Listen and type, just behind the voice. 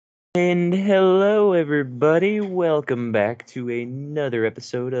And hello, everybody. Welcome back to another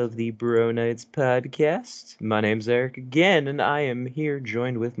episode of the Bro Nights podcast. My name's Eric again, and I am here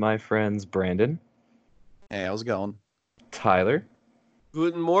joined with my friends Brandon, Hey, how's it going? Tyler,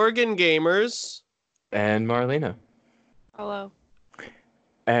 Guten Morgen, gamers. and Marlena. Hello.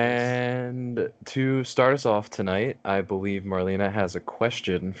 And to start us off tonight, I believe Marlena has a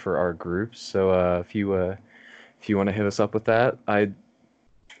question for our group. So if you want to hit us up with that, I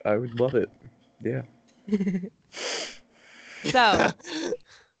would love it. Yeah. So,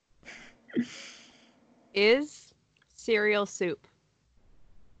 is cereal soup?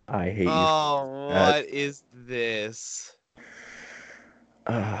 I hate you. Oh, what is this?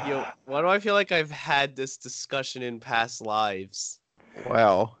 Yo, why do I feel like I've had this discussion in past lives?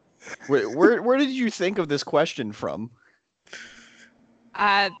 Wow. Where did you think of this question from?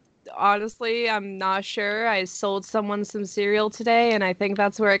 Honestly, I'm not sure. I sold someone some cereal today, and I think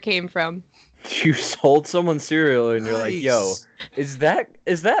that's where it came from. You sold someone cereal and you're like, yo, Nice. is that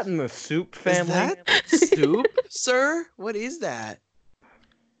in the soup family? Is that soup, sir? What is that?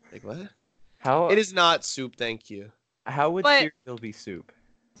 Like what? How It is not soup, thank you. how would But- cereal be soup?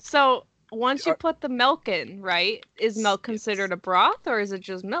 So, once you put the milk in, right? Is milk considered a broth, or is it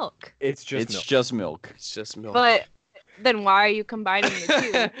just milk? It's just It's milk. just milk. It's just milk. But then why are you combining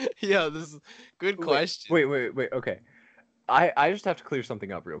the two? Yeah, this is good question. Wait, okay. I just have to clear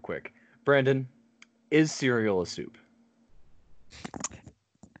something up real quick. Brandon, is cereal a soup?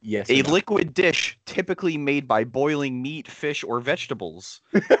 Yes. A or no? liquid dish typically made by boiling meat, fish, or vegetables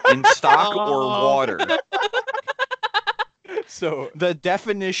in stock or Oh. water. So, The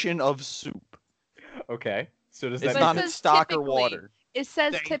definition of soup. okay. So does It's that But not it in says stock or typically. water. It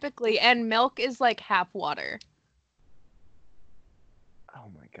says Thank- typically, and milk is like half water. Oh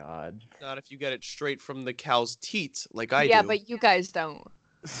my god. Not if you get it straight from the cow's teat, like I Yeah, do. but you guys don't.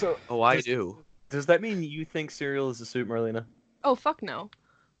 So Oh, I does- do. Does that mean you think cereal is a soup, Marlena? Oh, fuck no.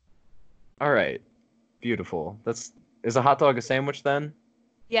 All right. Beautiful. Is a hot dog a sandwich then?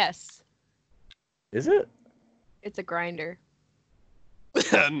 Yes, Is it? it's a grinder.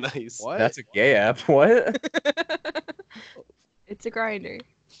 Nice. What? That's a gay app. What? It's a grinder.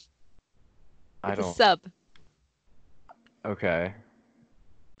 I It's a don't. sub. Okay.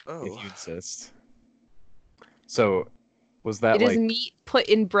 Oh. If you insist. So, was that It is like? meat put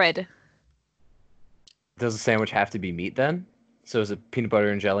in bread. Does a sandwich have to be meat then? So is it peanut butter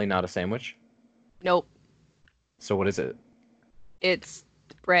and jelly, not a sandwich? Nope. So what is it? It's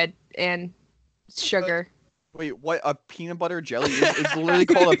bread and sugar. Wait, what? A peanut butter jelly? It's literally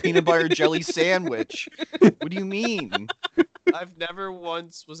called a peanut butter jelly sandwich. What do you mean? I've never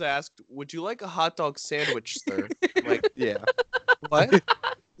once was asked, "Would you like a hot dog sandwich, sir?" I'm like, Yeah. what?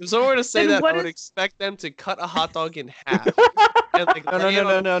 If someone were to say Then that, what I would is- expect them to cut a hot dog in half. And, like, No, lay it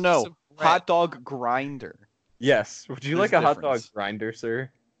on a piece of bread. Hot dog grinder. Yes. Would you There's like a a hot dog difference. grinder,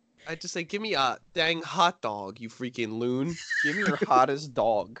 sir? I just say, "Give me a dang hot dog, you freaking loon! Give me your hottest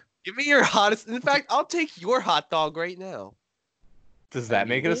dog. Give me your hottest." In fact, I'll take your hot dog right now. Does that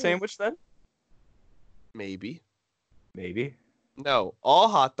make it a mean- sandwich then? Maybe. Maybe. No, all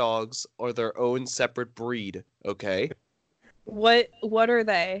hot dogs are their own separate breed. Okay, What are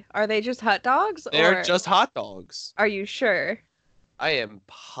they? Are they just hot dogs? they're or just hot dogs. Are you sure? I am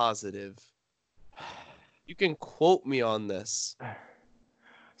positive. You can quote me on this.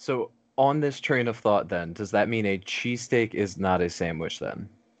 So on this train of thought then, does that mean a cheesesteak is not a sandwich then?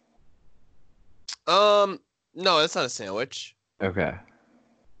 No, that's not a sandwich. Okay.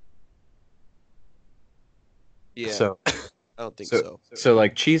 Yeah, So I don't think so. so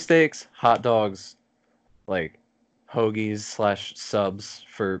like cheesesteaks, hot dogs, like hoagies slash subs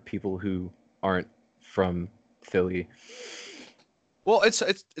for people who aren't from Philly. Well, it's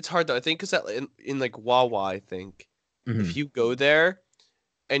hard though. I think because in like Wawa, I think Mhm. if you go there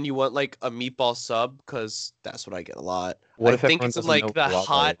and you want like a meatball sub, because that's what I get a lot. What I if think everyone it's in doesn't like know the what Wawa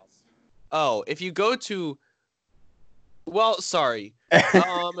hot. is? Oh, if you go to. Well, sorry.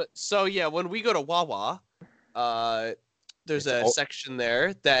 So yeah, when we go to Wawa, there's It's a all- section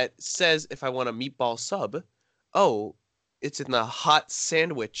there that says if I want a meatball sub, oh, it's in the hot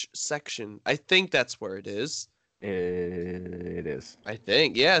sandwich section. I think that's where it is. It is. I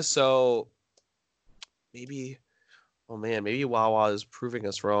think, yeah. So maybe, oh man, maybe Wawa is proving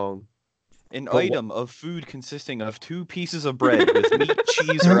us wrong. An But wha- item of food consisting of 2 pieces of bread with meat,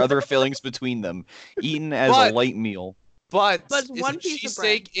 cheese, or other fillings between them, eaten as But- a light meal. But But it's one a piece of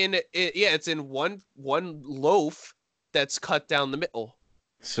bread. cheesesteak yeah, it's in one loaf that's cut down the middle.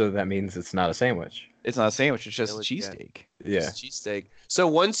 So that means it's not a sandwich. It's not a sandwich, it's just a Sandwich, yeah. cheesesteak. Yeah. It's cheesesteak. So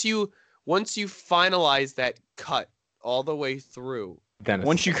once you finalize that cut all the way through, Then it's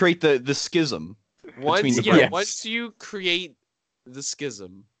Once you create the schism. Once, Between the yeah, friends. once you create the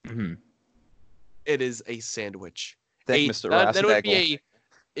schism, Mhm. it is a sandwich. Thank A- Mr. that would Rossnagel. be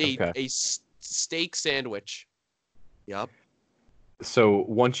a Okay. steak sandwich. Yup, So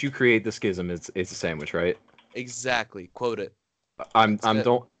once you create the schism, it's a sandwich, right? exactly. Quote it. I'm it.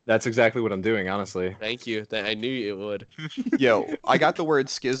 don't. That's exactly what I'm doing, honestly. Thank you. I knew you would. Yo, I got the word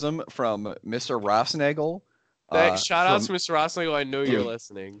schism from Mr. Rossnagel. Shout out to from- Mr. Rossnagel. I know you're from-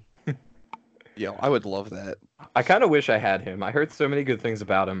 listening. Yo, I would love that. I kind of wish I had him. I heard so many good things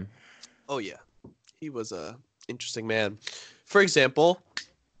about him. Oh yeah, he was a interesting man. For example,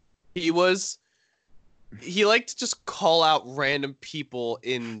 he liked to just call out random people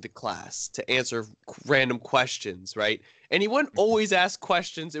in the class to answer random questions, right? And he wouldn't always ask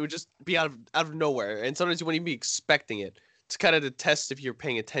questions; it would just be out of nowhere, and sometimes you wouldn't even be expecting it. To kind of to test if you're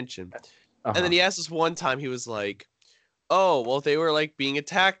paying attention. Uh-huh. And then he asked us one time. He was like, "Oh, well, they were like being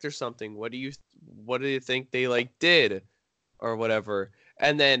attacked or something. What do you think they like did, or whatever?"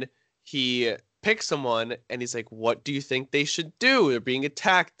 And then he picked someone, and he's like, "What do you think they should do? They're being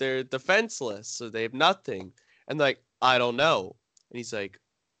attacked. They're defenseless, so they have nothing." And they're like, "I don't know." And he's like,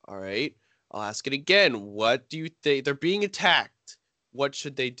 "All right, I'll ask it again. What do you think? They're being attacked. What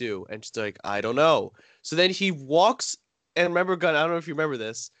should they do?" And she's like, "I don't know." So then he walks, and remember, Gunn, I don't know if you remember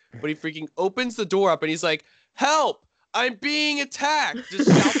this, but he freaking opens the door up, and he's like, "Help! I'm being attacked!" Just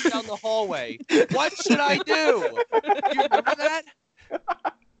shouts down the hallway. What should I do? Do you remember that?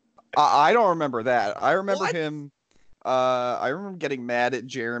 I don't remember that. I remember What? him. I remember getting mad at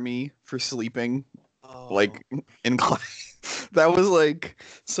Jeremy for sleeping, Oh, like in class. That was like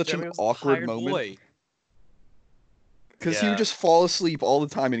such Jeremy an was a awkward tired moment boy. because he Yeah. would just fall asleep all the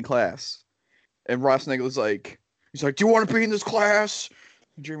time in class. And Rossnagel was like, he's like, "Do you want to be in this class?"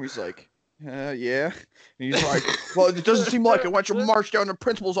 And Jeremy's like, "Yeah." And he's like, "Well, it doesn't seem like it. Why don't you march down to the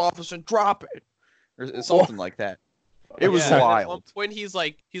principal's office and drop it?" Or something like that. It was Yeah, and then wild. At one point, he's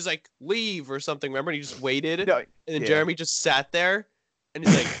like, leave or something. Remember? And he just waited, No, and then yeah. Jeremy just sat there, and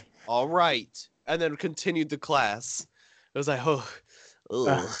he's like, "All right," and then continued the class. It was like, oh,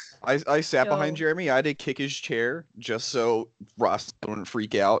 ugh. I sat behind Yo. Jeremy. I had to kick his chair just so Ross wouldn't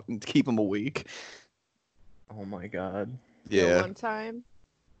freak out and keep him awake. Oh my god. Yo, one time,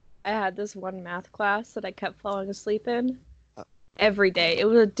 I had this one math class that I kept falling asleep in every day. It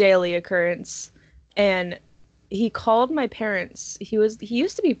was a daily occurrence, and he called my parents. He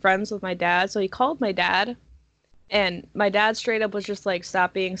used to be friends with my dad, so he called my dad, and my dad straight up was just like,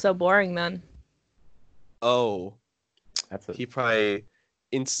 "Stop being so boring, then." Oh, That's a he probably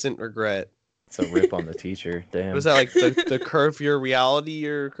instant regret. it's a rip on the teacher. Damn. Was that like the curve your reality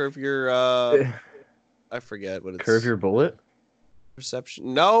or curve your I forget what it's Curve your bullet?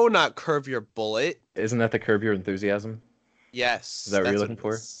 perception? No, not curve your bullet. Isn't that the curb your enthusiasm? Yes. Is that what you're that's looking it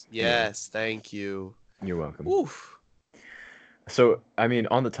for? is. Yes, thank you. You're welcome. Oof. So, I mean,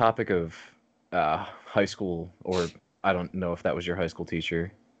 on the topic of high school, or I don't know if that was your high school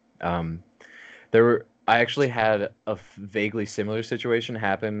teacher, I actually had a vaguely similar situation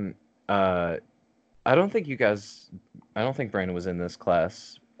happen. I don't think Brandon was in this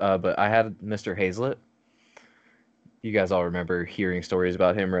class, but I had Mr. Hazlett. You guys all remember hearing stories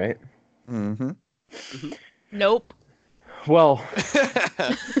about him, right? Mm-hmm. Nope. Well,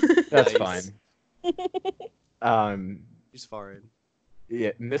 that's Nice. fine. He's foreign.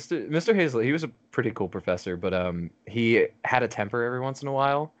 Yeah, Mr. Hazlett, he was a pretty cool professor, but he had a temper every once in a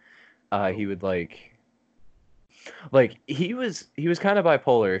while. He would he was kind of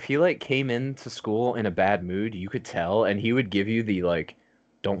bipolar. If he came into school in a bad mood, you could tell, and he would give you the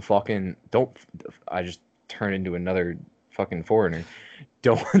I just turn into another fucking foreigner.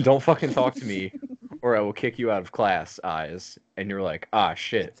 Don't fucking talk to me or I will kick you out of class eyes. And you're like, ah,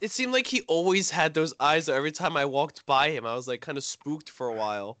 shit. It seemed like he always had those eyes. That every time I walked by him, I was like kind of spooked for a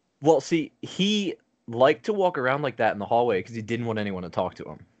while. Well, see, he liked to walk around like that in the hallway because he didn't want anyone to talk to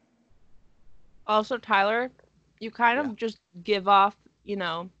him. Also, Tyler, you kind of just give off, the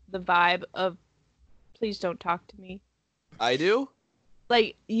vibe of, please don't talk to me. I do?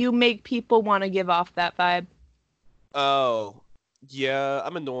 Like, you make people want to give off that vibe. Oh, yeah,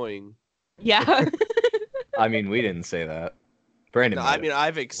 I'm annoying. Yeah. I mean, we didn't say that. Brandon. No, might I have. mean,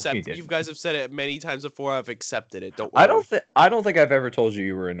 I've accepted. didn't. You guys have said it many times before. I've accepted it. Don't worry. I don't think I've ever told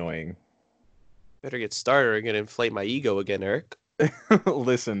you were annoying. Better get started or I'm gonna inflate my ego again, Eric.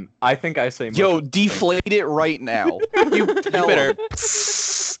 Listen, I think I say. Yo, much- deflate it right now. You tell better. him.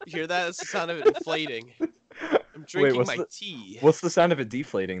 You hear that? That's the sound of it inflating. I'm drinking what's my the- tea. What's the sound of it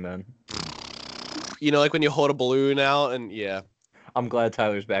deflating then? You know, like when you hold a balloon out, and yeah, I'm glad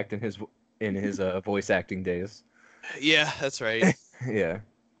Tyler's back in his voice acting days. yeah, that's right. Yeah.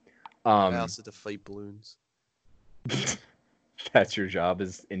 I also deflate balloons. That's your job,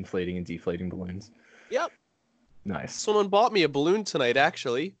 is inflating and deflating balloons. Yep. Nice. Someone bought me a balloon tonight,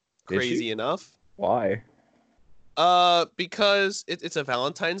 actually. Did Crazy she? enough. Why? Because it's a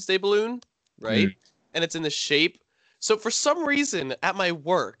Valentine's Day balloon, right? And it's in the shape. So for some reason, at my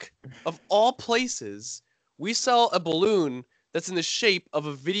work, of all places, we sell a balloon that's in the shape of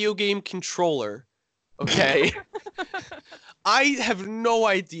a video game controller. Okay. I have no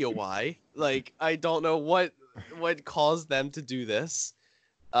idea why. Like, I don't know what caused them to do this.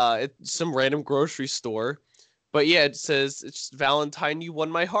 It's some random grocery store. But yeah, it says, it's Valentine, you won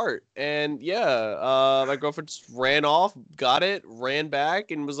my heart. And yeah, my girlfriend just ran off, got it, ran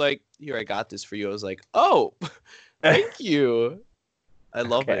back, and was like, here, I got this for you. I was like, oh, thank you. I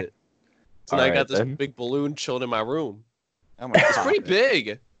love Okay. it. So now I Alright, got this then. big balloon chilling in my room. I'm gonna It's pop pretty it.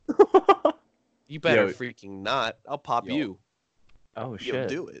 big. You better Yo. freaking not. I'll pop Yo. you. Oh Yo, shit.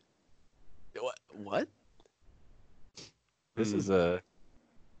 do it. What? This is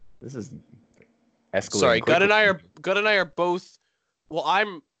escalating. Sorry, Gun and quickly. I are both. Well,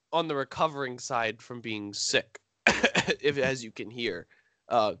 I'm on the recovering side from being sick, if as you can hear.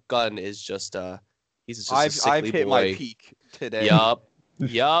 Gun is just he's just a I've sickly hit boy. my peak today.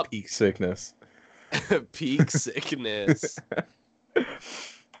 Yup. Peak sickness. Peak sickness.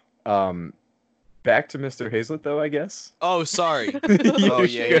 Back to Mr. Hazlett though, I guess. Oh, sorry. You're Oh,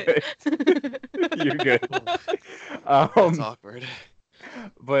 yeah. good. You're good. That's awkward.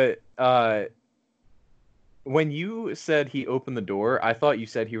 But when you said he opened the door, I thought you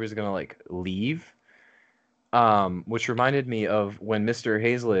said he was gonna like leave. Which reminded me of when Mr.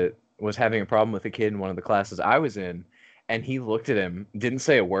 Hazlett was having a problem with a kid in one of the classes I was in, and he looked at him, didn't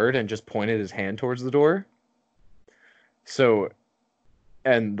say a word, and just pointed his hand towards the door. So,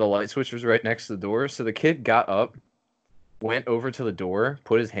 and the light switch was right next to the door, so the kid got up, went over to the door,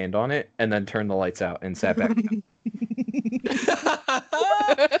 put his hand on it, and then turned the lights out and sat back down.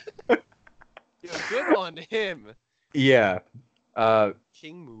 Yo, good on him. Yeah.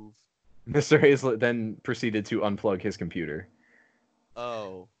 King move. Mr. Hazlett then proceeded to unplug his computer.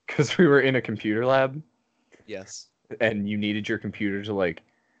 Oh, Because we were in a computer lab, yes. and you needed your computer to like...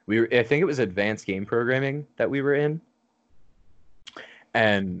 I think it was advanced game programming that we were in.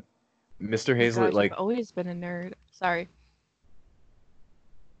 And Mr. Hazlett, Gosh, like... I've always been a nerd. Sorry.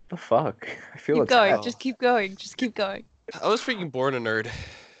 The fuck? I feel Keep going. attacked. Just keep going. Just keep going. I was freaking born a nerd.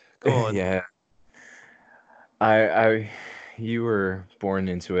 Go on. Yeah. You were born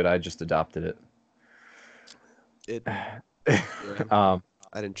into it. I just adopted it. It, Um,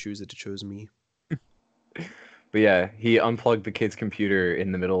 I didn't choose it. It chose me. but yeah, he unplugged the kid's computer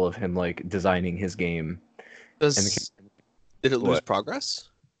in the middle of him like designing his game. Did it lose What? progress?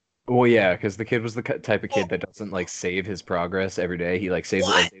 Well, yeah, because the kid was the type of kid that doesn't like save his progress every day. He like saves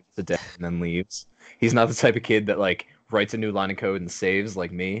What? it to death and then leaves. He's not the type of kid that like writes a new line of code and saves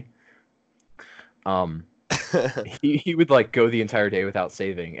like me. He would like go the entire day without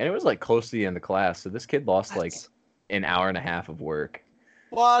saving, and it was like close to the end of class. So this kid lost like an hour and a half of work.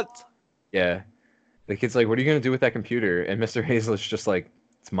 What? Yeah, the kid's like, "What are you gonna do with that computer?" And Mr. Hazlett's just like,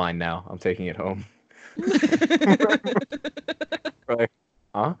 "It's mine now. I'm taking it home." We're like,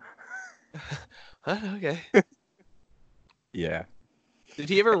 huh? Huh? Okay. Yeah. Did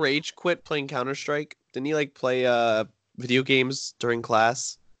he ever rage quit playing Counter-Strike? Didn't he like play video games during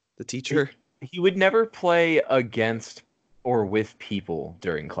class? The teacher? He would never play against or with people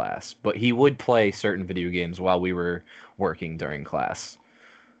during class, but he would play certain video games while we were working during class.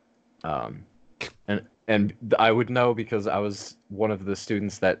 And I would know because I was one of the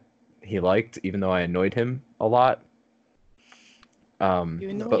students that he liked, even though I annoyed him a lot. You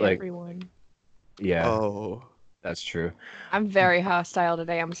annoy but like, everyone. yeah, Oh. that's true. I'm very hostile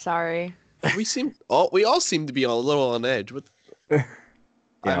today. I'm sorry. We all seem to be a little on edge. What?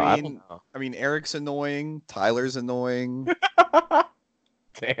 Yeah, I don't mean, know. Eric's annoying. Tyler's annoying.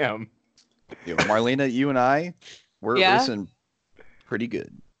 Damn. Marlena, you and I, we're Yeah? listening pretty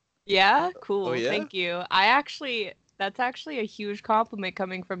good. Yeah? Cool. Oh, yeah? Thank you. That's actually a huge compliment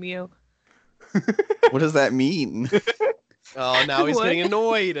coming from you. What does that mean? Oh, now he's What? getting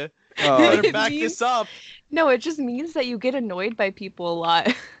annoyed. Oh, Better It back means- this up. No, it just means that you get annoyed by people a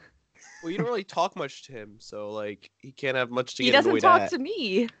lot. Well, you don't really talk much to him, so like he can't have much to He get doesn't annoyed talk at. to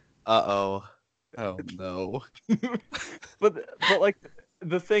me. Uh-oh. Oh no. But like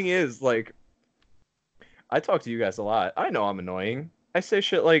the thing is, like, I talk to you guys a lot. I know I'm annoying. I say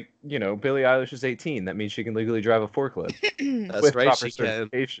shit like, Billie Eilish is 18. That means she can legally drive a forklift That's with right, proper she can.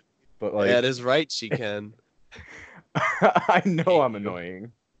 certification. But like, That is right, she can. I know I'm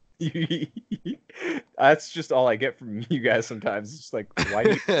annoying. That's just all I get from you guys sometimes. It's just like, why do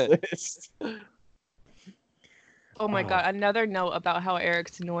you exist? Oh my Oh. god, another note about how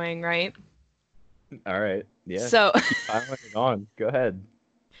Eric's annoying, right? All right. Yeah. So, Piling it on. Go ahead.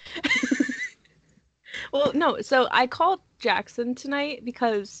 well, no, so I called Jackson tonight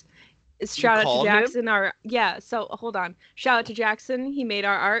because shout out to called him? Jackson, yeah, so hold on. Shout out to Jackson, he made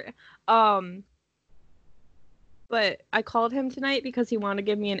our art. But I called him tonight because he wanted to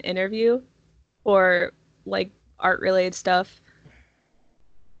give me an interview for like art related stuff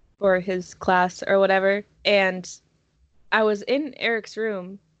for his class or whatever. And I was in Eric's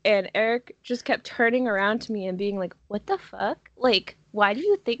room and Eric just kept turning around to me and being like, "What the fuck? Like, why do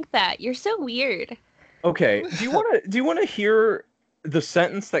you think that? You're so weird." Okay. Do you want to hear the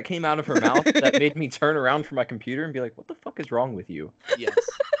sentence that came out of her mouth that made me turn around from my computer and be like, "What the fuck is wrong with you?" Yes.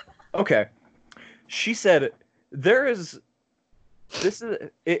 Okay. She said,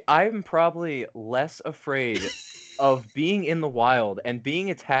 I'm probably less afraid of being in the wild and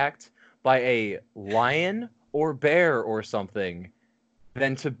being attacked by a lion or bear or something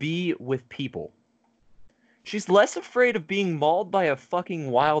than to be with people. She's less afraid of being mauled by a fucking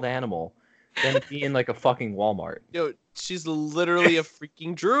wild animal than to be in like a fucking Walmart. Yo, she's literally a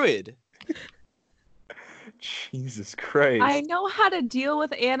freaking druid. Jesus Christ. I know how to deal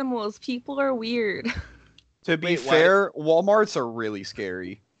with animals. People are weird. To be Wait, why- fair, Walmarts are really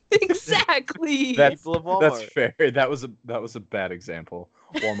scary. Exactly. That's People of Walmart. That's fair. That was a bad example.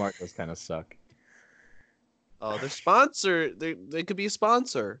 Walmart does kind of suck. Oh, they're sponsor. They could be a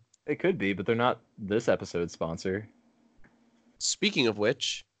sponsor. It could be, but they're not this episode's sponsor. Speaking of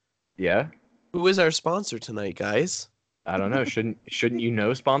which, Yeah? who is our sponsor tonight, guys? I don't know. Shouldn't you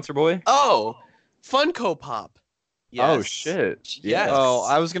know, sponsor boy? Oh, Funko Pop. Yes. Oh shit. Yes. Oh,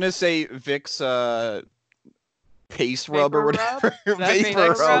 I was gonna say Vic's paste rub or Vapor rub? whatever. That's Vapor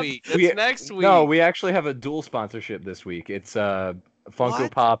next rub. week. That's We- next week. No, we actually have a dual sponsorship this week. It's Funko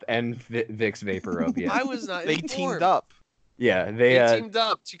What? Pop and Vic's Vapor Rub. Yeah. I was not They informed. teamed up. Yeah, They they teamed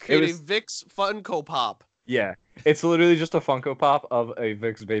up to create was- a Vicks Funko Pop. yeah. It's literally just a Funko Pop of a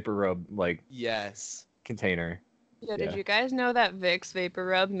Vic's Vapor Rub like Yes. container. Yeah, did Yeah. you guys know that Vicks Vapor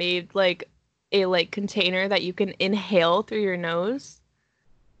Rub made like a container that you can inhale through your nose?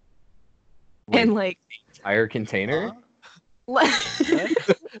 And like entire container?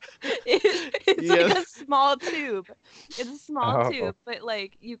 it's Yeah. like a small tube. It's a small Oh. tube, but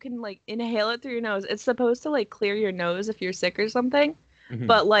like you can like inhale it through your nose. It's supposed to like clear your nose if you're sick or something. Mhm.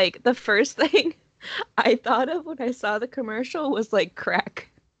 But like the first thing I thought of when I saw the commercial was like crack.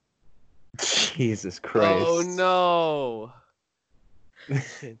 Jesus Christ. Oh no.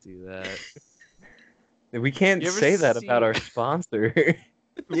 Can't do that. We can't You ever say that about see- our sponsor.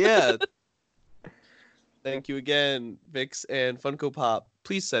 Yeah. Thank you again, Vicks and Funko Pop.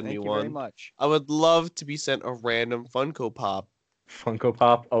 Please send Thank me you one. very much. I would love to be sent a random Funko Pop. Funko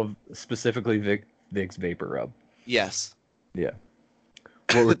Pop of specifically Vic's Vapor Rub. Yes. What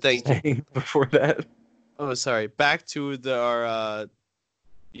were you Thank you. saying before that? Oh, sorry. Back to our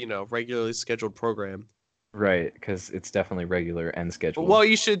regularly scheduled program. Right, because it's definitely regular and scheduled. Well,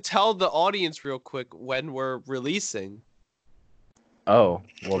 you should tell the audience real quick when we're releasing. Oh,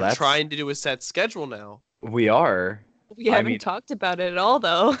 well, We're that's trying to do a set schedule now. we are. We I haven't mean- talked about it at all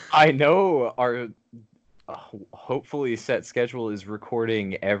though. I know our hopefully set schedule is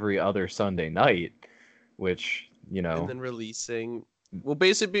recording every other Sunday night, which And then releasing. We'll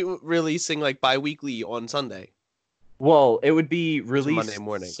basically be releasing like bi-weekly on Sunday. well, it would be released Monday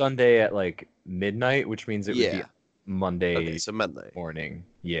morning. Sunday at like midnight, which means it would Yeah. be Monday Okay, so Monday. morning.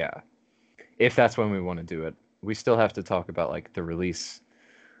 Yeah, if that's when we want to do it. We still have to talk about like the release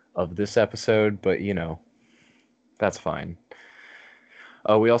of this episode, but that's fine.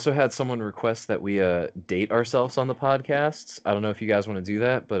 We also had someone request that we date ourselves on the podcasts. I don't know if you guys want to do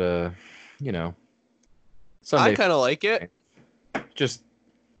that, but I Sunday kind of like it. just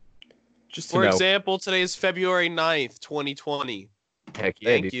to For know. example, today is February 9th, 2020. Heck yeah,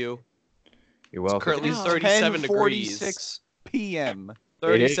 Thank dude. you. You're welcome. Currently Wow. 37 degrees. 10:46 p.m.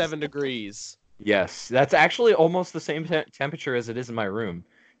 37 degrees. Yes, that's actually almost the same temperature as it is in my room.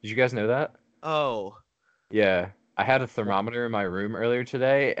 Did you guys know that? Oh. Yeah, I had a thermometer in my room earlier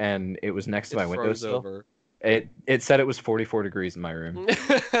today, and it was next to my It froze windowsill. over. It said it was 44 degrees in my room.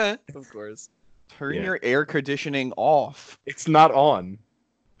 Of course. Turn Yeah. your air conditioning off. It's not on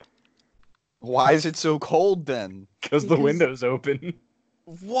Why is it so cold then? because the Because- window's open.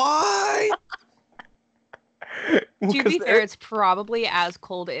 What? Well, To 'cause be the fair, air- it's probably as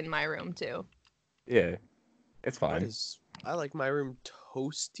cold in my room too. yeah, it's fine. I like my room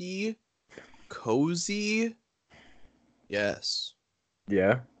toasty, cozy. Yes.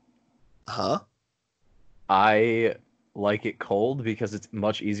 Yeah, Huh? I like it cold because it's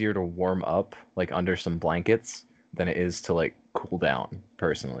much easier to warm up like under some blankets than it is to like cool down,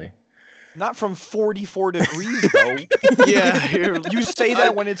 personally. Not from 44 degrees though. Yeah, You say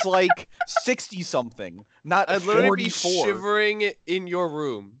that when it's like 60 something, not I'd literally be 44. shivering in your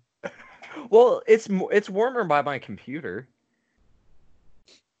room. Well, it's warmer by my computer.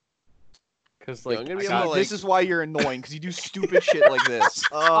 Cause Yeah, like I'm gonna I be got- able to, This is why you're annoying, because you do stupid shit like this.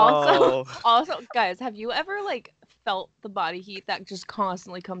 Oh. Also, guys, have you ever like felt the body heat that just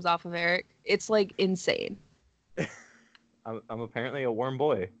constantly comes off of Eric? It's like insane. I'm apparently a warm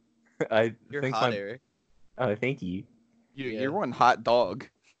boy. I You're think hot, Eric. Oh, thank you. Yeah. You're one hot dog.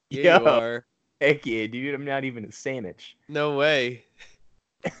 Yeah, you Yo. are. Heck yeah, dude! I'm not even a sandwich. No way.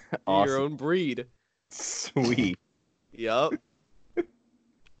 You're your Awesome. own breed. Sweet. Yup.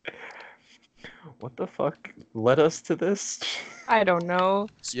 What the fuck led us to this? I don't know.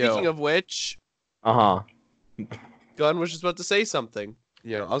 Speaking of which, Uh huh. Gunn was just about to say something.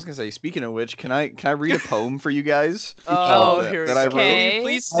 Yeah, I was gonna say. Speaking of which, can I read a poem for you guys? Oh, that- here that we I go. wrote. Can Okay. you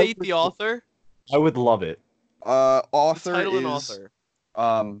please state the author? I would love it. Author Title and is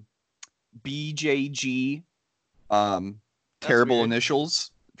author. BJG. That's Terrible weird.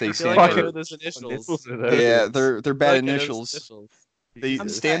 initials. They I feel stand like I for. know those initials. Yeah, they're I bad feel like I know those initials. initials. They I'm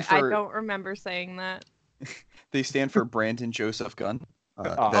stand sorry, for. I don't remember saying that. They stand for Brandon Joseph Gunn. Oh.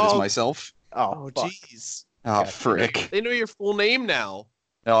 That is Oh. myself. Oh, fuck. jeez. Oh, Gotcha. frick. They know your full name now.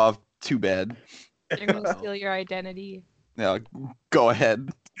 Oh, too bad. You're gonna Uh-oh. steal your identity. Yeah, go ahead.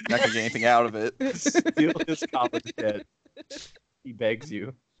 Not gonna get anything out of it. Steal his college debt. He begs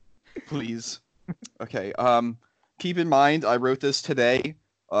you. Please. Okay. Keep in mind, I wrote this today,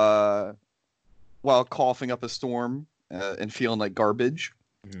 while coughing up a storm and feeling like garbage.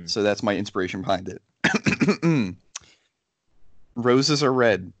 Mhm. So that's my inspiration behind it. Roses are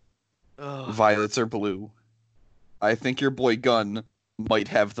red, Ugh. violets are blue. I think your boy Gunn might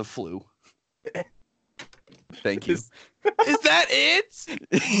have the flu. Thank you. Is that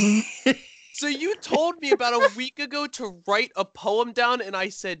it? So you told me about a week ago to write a poem down, and I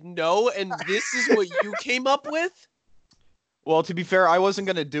said no, and this is what you came up with? Well, to be fair, I wasn't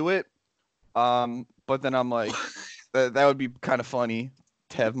gonna do it. But then I'm like, that would be kind of funny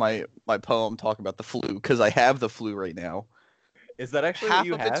to have my poem talk about the flu, because I have the flu right now. Is that actually what Half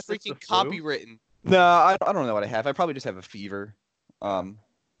you of have? it's the freaking flu? copywritten. No, I don't know what I have. I probably just have a fever. But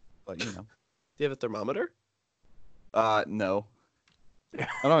you know, Do you have a thermometer? no. I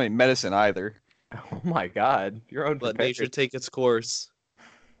don't have any medicine either. Oh my god, your own. Let nature take its course.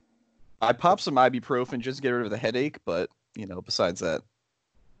 I popped some ibuprofen just to get rid of the headache, but you know, besides that,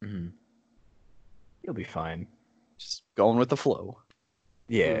 Hmm. You'll be fine. just going with the flow.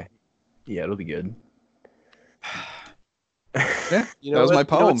 Yeah. Yeah, it'll be good. Yeah, You know that was what, my You know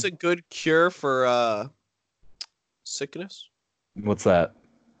poem. what's a good cure for sickness? What's that?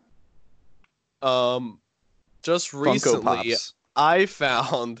 Just Funko recently Pops. I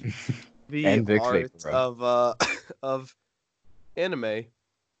found the And Vicks art Vapor Rub. of anime.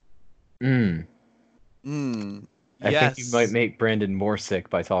 Mm. I think you might Yes. make Brandon more sick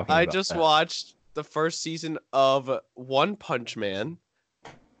by talking I about just that. watched the first season of One Punch Man.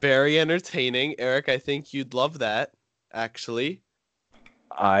 Very entertaining. Eric, I think you'd love that, actually.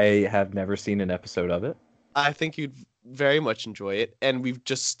 I have never seen an episode of it. I think you'd very much enjoy it. And we've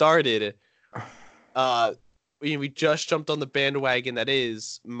just started. We just jumped on the bandwagon that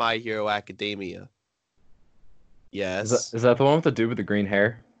is My Hero Academia. Yes. Is that the one with the dude with the green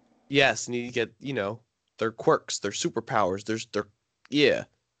hair? Yes, and you get, their quirks, their superpowers, yeah.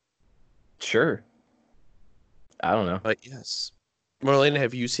 Sure. I don't know. But yes. Marlena,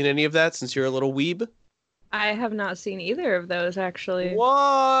 have you seen any of that since you're a little weeb? I have not seen either of those actually.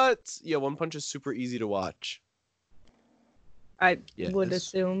 What? Yeah, One Punch is super easy to watch. I would Yes.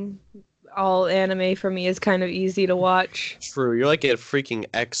 assume all anime for me is kind of easy to watch. True, you're like a freaking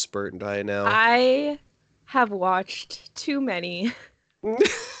expert by now. I have watched too many.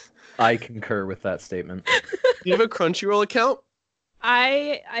 I concur with that statement. Do you have a Crunchyroll account?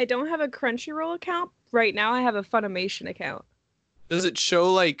 I don't have a Crunchyroll account right now. I have a Funimation account. Does it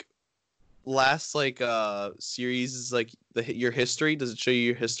show like last series is like your history? Does it show you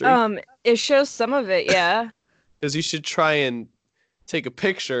your history? It shows some of it, yeah. Because you should try and take a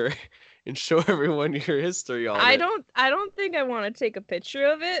picture and show everyone your history on I it. don't think I want to take a picture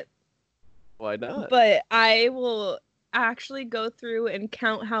of it, Why not? but I will actually go through and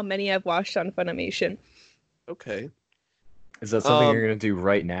count how many I've watched on Funimation. Okay. Is that something Um, you're gonna do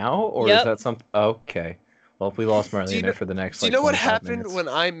right now, or Yep. is that something? Okay. Well, we lost Do you Marlena know- for the next. Do you like, know what 25 happened minutes. when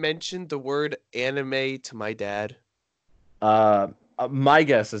I mentioned the word anime to my dad? My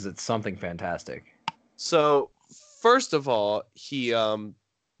guess is it's something fantastic. So first of all, he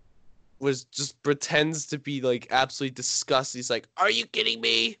was just pretends to be like absolutely disgusted. He's like, "Are you kidding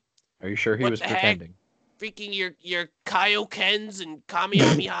me? Are you sure he What was the heck? pretending? Freaking your Kaiokens and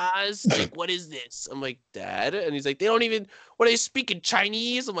Kamehamehas? Like, what is this?" I'm like, "Dad," and he's like, "They don't even. What are they speaking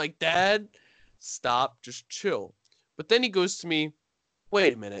Chinese?" I'm like, "Dad, stop, just chill." But then he goes to me,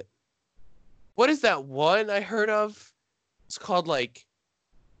 "Wait a minute. What is that one I heard of? It's called like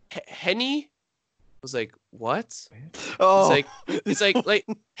Henny." I was like, "What?" Oh, He's like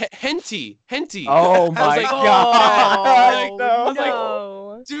Henty. Oh I was my like, god! Oh, No. I was like,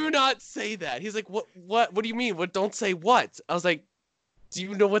 no. "Do not say that." He's like, What do you mean? What? Don't say what?" I was like, "Do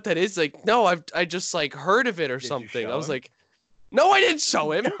you know what that is?" Like, "No, I just like heard of it or Did you something." I show was him? like, "No, I didn't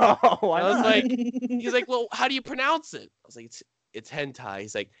show him." No, why I was not? like, he's like, "Well, how do you pronounce it?" I was like, it's hentai."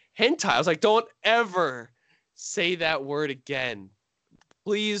 He's like, "Hentai." I was like, "Don't ever say that word again.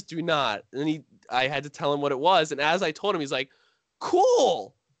 Please do not." And then I had to tell him what it was, and as I told him, he's like,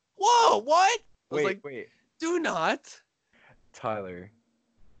 "Cool. Whoa, what?" I was like, Wait, "Do not." Tyler.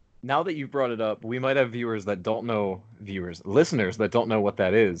 Now that you've brought it up, we might have listeners that don't know what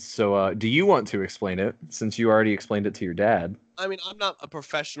that is. So, do you want to explain it since you already explained it to your dad? I mean, I'm not a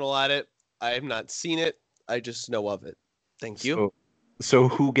professional at it. I have not seen it. I just know of it. Thank you. So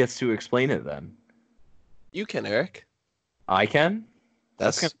who gets to explain it then? You can, Eric. I can.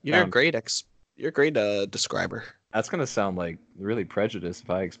 That's You're a great describer. That's gonna sound like really prejudiced if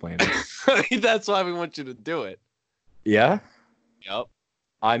I explain it. That's why we want you to do it. Yeah. Yep.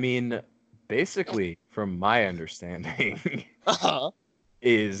 I mean, basically, from my understanding, Uh-huh.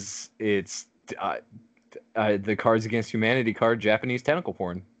 is it's the Cards Against Humanity card Japanese tentacle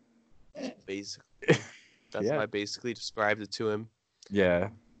porn. Basically. That's Yeah. how I basically described it to him. Yeah.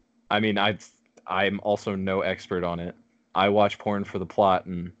 I mean, I'm also no expert on it. I watch porn for the plot,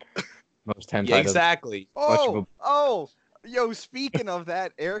 and most hentai Yeah, doesn't exactly. much of a- yo, speaking of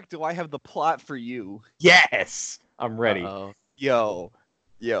that, Eric, do I have the plot for you? Yes, I'm ready. Uh-oh.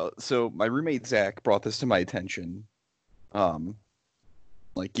 Yo, so my roommate Zach brought this to my attention,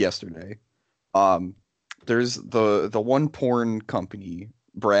 like yesterday. There's the one porn company,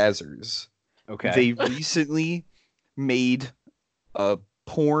 Brazzers. Okay. They recently made a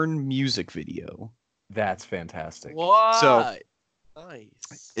porn music video. That's fantastic. What? So-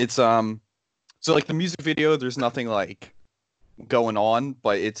 Nice. It's so like the music video, there's nothing like going on,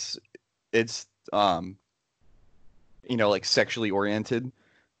 but it's like sexually oriented.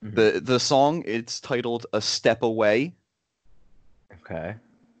 Mhm. The song, it's titled "A Step Away," Okay.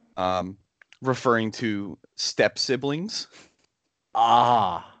 referring to step siblings.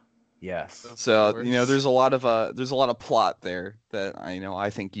 Ah, yes. Of So course. there's a lot of plot there that I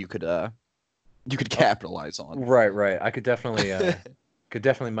think you could capitalize on. Right. I could definitely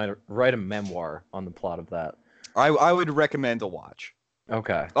write a memoir on the plot of that. I would recommend a watch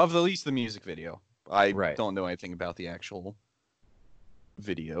Okay. of at least the music video. I Right. don't know anything about the actual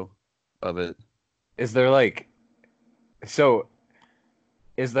video of it. Is there like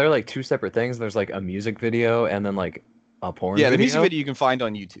two separate things? There's like a music video and then like a porn Yeah, the video? music video you can find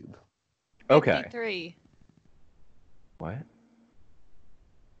on YouTube. Okay. 53. What?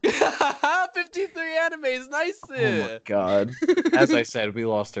 53 animes, nice. Oh my god. As I said, we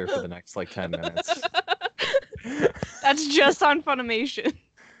lost her for the next like 10 minutes. That's just on Funimation.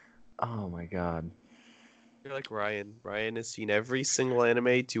 Oh my god. You're like Ryan. Ryan has seen every single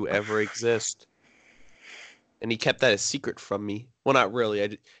anime to ever exist. And he kept that a secret from me. Well, not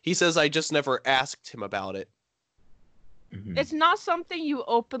really. He says I just never asked him about it. Mhm. It's not something you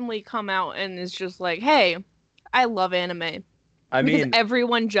openly come out and is just like, hey, I love anime. I Because mean,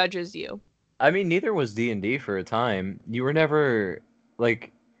 everyone judges you. neither was D&D for a time. You were never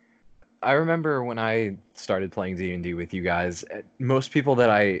like I remember when I started playing D&D with you guys, most people that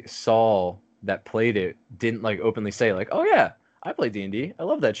I saw that played it didn't like openly say like, "Oh yeah, I play D&D. I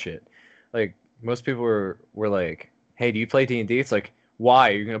love that shit." Like most people were like, "Hey, do you play D&D?" It's like, "Why?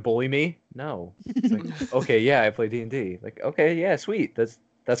 Are you going to bully me?" No. It's like, "Okay, yeah, I play D&D." Like, "Okay, yeah, sweet.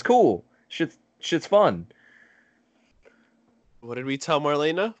 That's cool. Shit's fun." What did we tell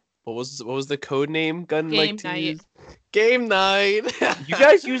Marlena? What was the code name? Gun Game like to night. use? Game night. You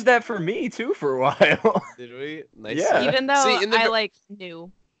guys used that for me too for a while. Did we? Nice. Yeah. Even though See, I like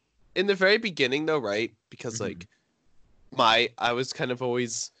knew. in the very beginning though, right? Because Mhm. like I was kind of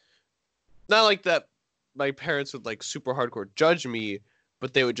always not like that my parents would like super hardcore judge me,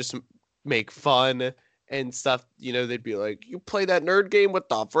 but they would just make fun and stuff. They'd be like, "You play that nerd game? What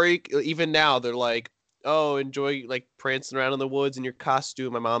the freak?" Even now they're like, oh, enjoy like prancing around in the woods in your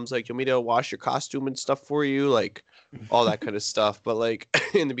costume. My mom's like, you want me to wash your costume and stuff for you, like all that kind of stuff. But like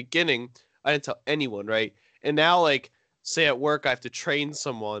in the beginning, I didn't tell anyone, right? And now, like, say at work, I have to train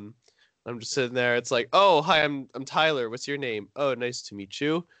someone. I'm just sitting there. It's like, oh, hi, I'm Tyler. What's your name? Oh, nice to meet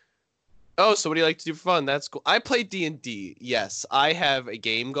you. Oh, so what do you like to do for fun? That's cool. I play D&D. Yes, I have a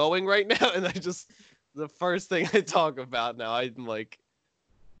game going right now, and the first thing I talk about now, I'm like,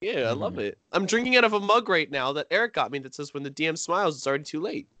 yeah, I love it. I'm drinking out of a mug right now that Eric got me that says, when the DM smiles, it's already too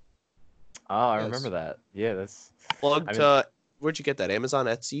late. Oh, I Yes. remember that. Yeah, that's Plugged, I mean- where'd you get that? Amazon,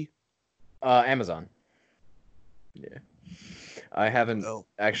 Etsy? Amazon. Yeah. I haven't Oh.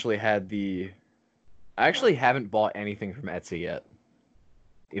 actually had the. I actually haven't bought anything from Etsy yet.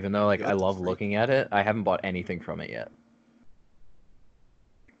 Even though like You I got the love free- looking at it, I haven't bought anything from it yet.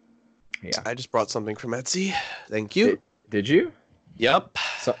 Yeah. I just brought something from Etsy. Thank you. Did you? Yep.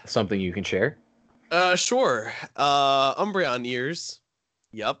 Something you can share? Sure. Umbreon ears.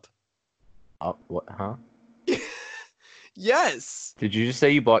 Yep. Oh, what? Huh? Yes. Did you just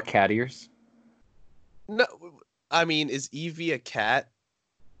say you bought cat ears? No, I mean, is Eevee a cat?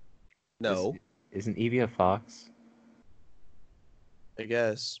 No, Isn't Eevee a fox? I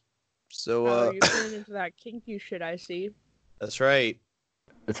guess. So, Oh, you're turning into that kinky shit I see. that's right.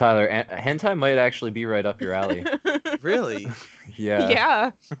 Tyler, hentai might actually be right up your alley. Really? Yeah.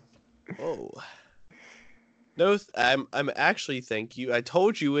 Yeah. Whoa. No, I'm actually, thank you. I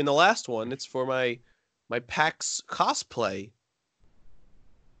told you in the last one, it's for my PAX cosplay.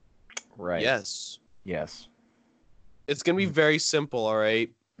 Right. Yes. Yes. It's gonna be very simple, all right?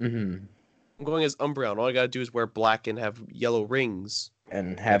 Mm-hmm. I'm going as Umbreon. All I gotta do is wear black and have yellow rings.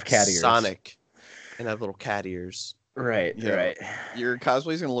 And have cat ears. Sonic. And have little cat ears. Right. Yeah. Right. Your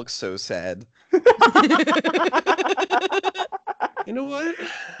cosplay's gonna look so sad. You know what?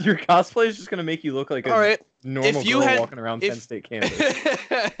 Your cosplay is just gonna make you look like a All right. normal If you girl had- walking around if- Penn State campus.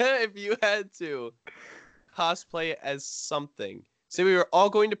 If you had to cosplay as something, say we were all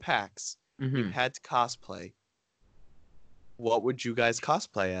going to PAX, you Mm-hmm. had to cosplay. What would you guys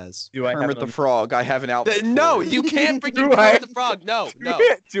cosplay as? Do I have Kermit it the un- Frog. I have an outfit. No, for it. you can't freaking Do I- Kermit the Frog. No, no.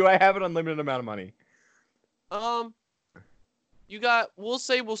 Do I have an unlimited amount of money? You got. We'll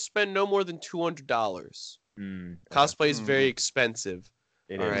say we'll spend no more than $200. Mm, Cosplay is Hmm. very expensive.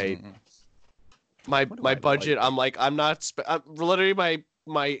 it all is. right. Mm. My What do my I like? budget. I'm like I'm not. Literally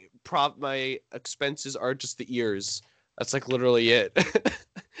my expenses are just the ears. That's like literally it.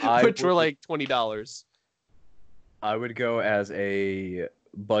 I Which were would- like $20. I would go as a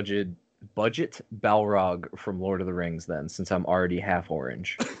budget Balrog from Lord of the Rings then, since I'm already half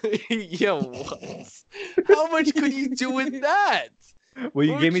orange. Yeah, what? How much could you do with that? Well,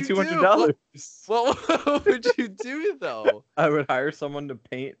 you What gave would me you $200. What would you do though? I would hire someone to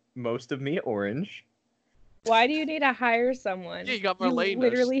paint most of me orange. Why do you need to hire someone? Yeah, you got You Marlena.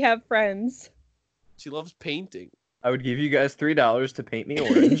 literally have friends. She loves painting. I would give you guys $3 to paint me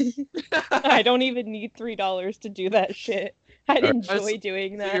orange. I don't even need $3 to do that shit. I'd Alright. enjoy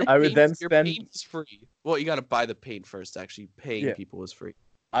doing So that. your I would then your spend- paint is free. Well, you got to buy the paint first. Actually, paying Yeah. people is free.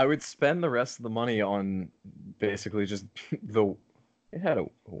 I would spend the rest of the money on basically just the. It had a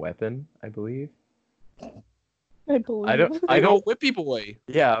weapon, I believe. I believe. I don't. I I don't don't. whip people away.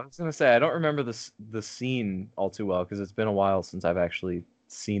 Yeah, I was gonna say I don't remember the scene all too well because it's been a while since I've actually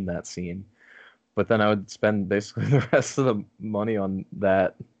seen that scene. But then I would spend basically the rest of the money on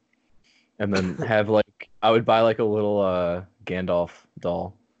that, and then have like I would buy like a little Gandalf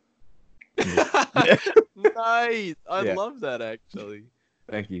doll. Nice. I Yeah. love that actually.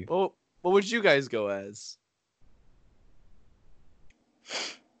 Thank you. Well, what would you guys go as?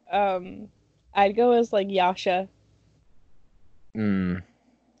 I'd go as like Yasha. From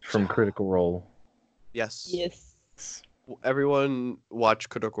Critical Role. Yes. Yes. Everyone, watch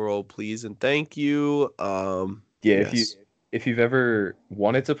Critical Role, please, and thank you. Yeah, Yes. if you've ever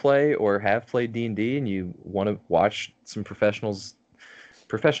wanted to play or have played D&D and you want to watch some professional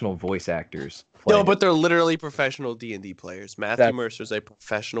voice actors play No, it, but they're literally professional D&D players. Matthew That's- Mercer's a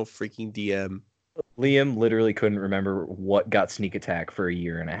professional freaking DM. Liam literally couldn't remember what got sneak attack for a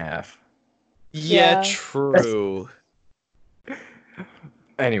year and a half. Yeah, Yeah. true.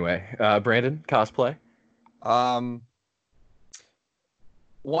 Anyway, Brandon, cosplay.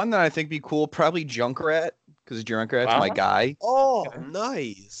 One that I think be cool, probably Junkrat, because Junkrat's my Wow. guy. Oh, Okay.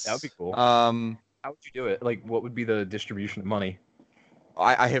 nice. That would be cool. Um, How would you do it? Like, what would be the distribution of money?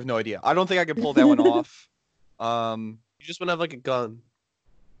 I have no idea. I don't think I could pull that one off. You just want to have like a gun.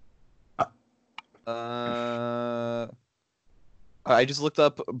 I just looked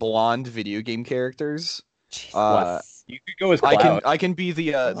up blonde video game characters. What? You could go as I Cloud. can be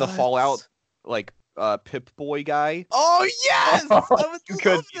the What? Fallout like Pip Boy guy. Oh yes, I would You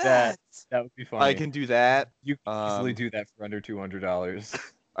could love do that. That would be funny. I can do that. You can easily um, do that for under $200.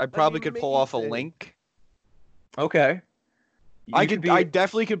 I probably could pull off a amazing. Link. Okay. I You could. be- I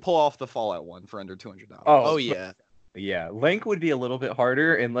definitely could pull off the Fallout one for under $200. Oh, Oh yeah. Yeah, Link would be a little bit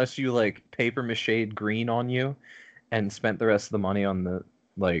harder unless you like paper mached green on you, and spent the rest of the money on the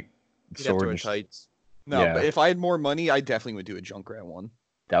like You'd have to sword. wear And tights. No, yeah. but if I had more money, I definitely would do a Junkrat one.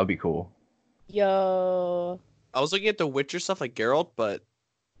 That would be cool. Yo. I was looking at the Witcher stuff like Geralt, but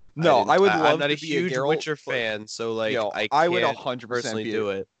No, didn't- I would I'm love not to a be huge a Geralt, Witcher but- fan, so like Yo, I would can't 100% personally be do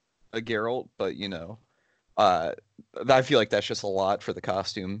it. a Geralt, but I feel like that's just a lot for the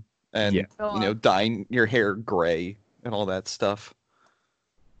costume and Yeah. dyeing your hair gray and all that stuff.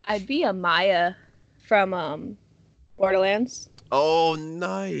 I'd be a Maya from Borderlands. Oh,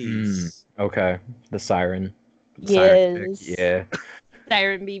 nice. Okay, the siren. Siren Yes. pick, yeah,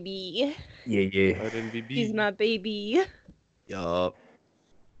 Siren BB. yeah. I didn't be He's my baby. Yup.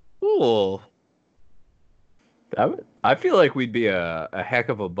 Cool. I feel like we'd be a heck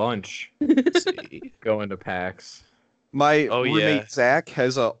of a bunch Let's see. going to PAX. My Oh, roommate yeah. Zach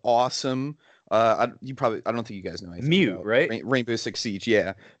has a awesome. I don't think you guys know anything. Mute, about right? Rainbow Six Siege.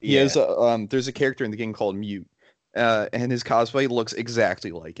 Yeah, he has there's a character in the game called Mute, and his cosplay looks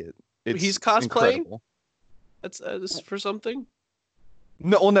exactly like it. He's cosplaying? incredible. That's this is for something.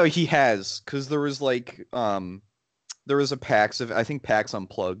 No, he has because there was there was a PAX of I think PAX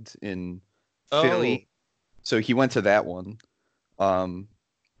Unplugged in Philly, so he went to that one.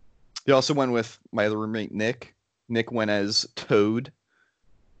 He also went with my other roommate Nick. Nick went as Toad,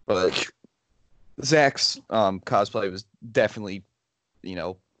 but Zach's cosplay was definitely,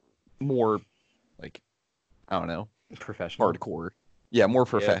 more like I don't know, Professional. hardcore. Yeah, more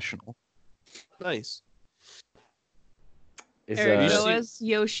professional. Nice. Is, Eric, You go see- as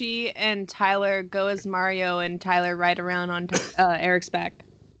Yoshi, and Tyler go as Mario, and Tyler ride around on Eric's back.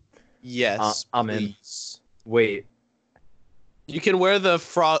 Yes. I'm in. please. wait, You can wear the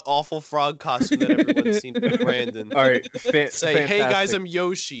awful frog costume that everyone's seen from Brandon. all right. Say, hey guys, fantastic. I'm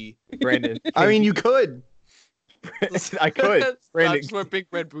Yoshi. Brandon. I mean, you could. I could. I Brandon, just wear big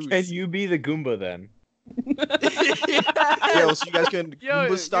red boots. can you be the Goomba then? Yo, so you guys can Yo, Goomba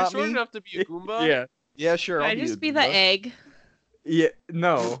you're stop short me? enough to be a Goomba. Yeah. Yeah, sure. Can I'll I just a be the Goomba. egg? Yeah.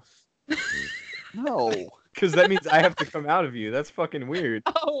 No, No. because that means I have to come out of you. That's fucking weird.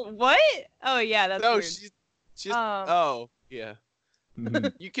 Oh, what? Oh, yeah, that's No, weird. she's. Um, Oh, yeah.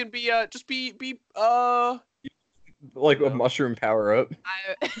 Mhm. You can be just be Like a mushroom power up.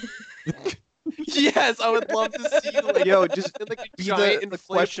 Yes, I would love to see like Yo, just like a be giant the inflatable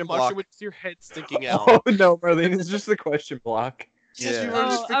question mushroom block. with your head sticking out. Oh no, Marlene, it's just the question block. Yes, we Yeah. were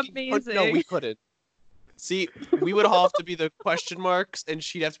just Oh, freaking No, we amazing. couldn't. See, we would have to be the question marks, and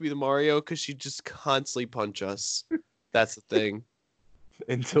she'd have to be the Mario because she'd just constantly punch us. That's the thing.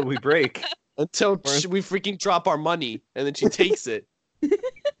 Until we break. Until we freaking drop our money, and then she takes it.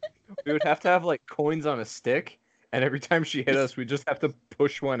 We would have to have like coins on a stick, and every time she hit us, we just have to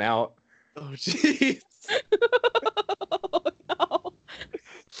push one out. Oh, jeez. oh, no.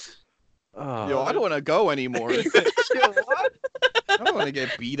 Oh. Yo, I don't want to go anymore. Yo, what? I don't want to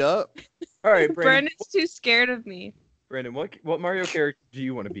get beat up. All right, Brandon. Brandon's too scared of me. Brandon, what Mario character do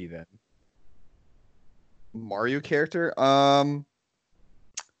you want to be then? Mario character?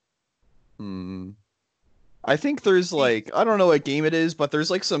 I think there's like I don't know what game it is, but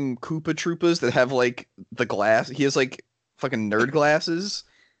there's like some Koopa Troopas that have like the glass. He has like fucking nerd glasses,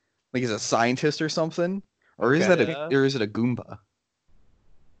 like he's a scientist or something. Or is Okay. that or is it a Goomba?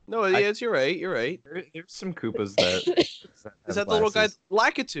 No, yes, you're right. You're right. There's some Koopas that. Is that the little guy,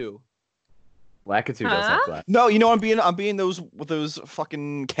 Lakitu? Lakitu does have Huh? glasses. No, I'm being those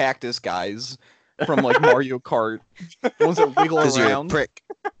fucking cactus guys from like Mario Kart. The ones that wiggle around. prick.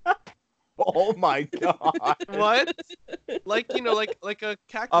 Oh my god. What? Like like a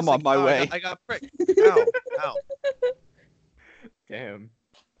cactus. I'm on like, my oh, way. I got pricked. Ow! Ow! Damn.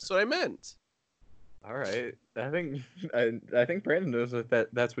 That's what I meant. All right. I think Brandon knows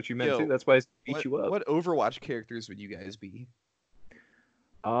that's what you meant Yo, too. That's why I beat What, you up. what Overwatch characters would you guys be?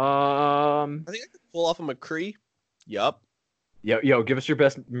 I think I could pull off a McCree. Yup. Yo, give us your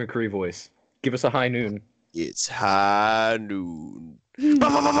best McCree voice. Give us a high noon. It's high noon. Yup,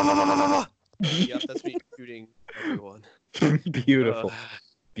 that's me shooting everyone. Beautiful. Uh,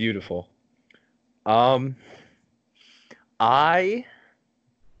 Beautiful. I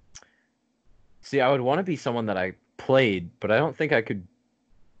would want to be someone that I played, but I don't think I could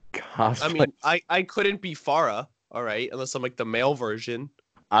cosplay. I mean, I couldn't be Farah, all right, unless I'm like the male version.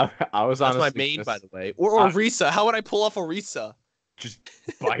 I was That's my honestly main, just, by the way. Or Risa. How would I pull off a Risa? just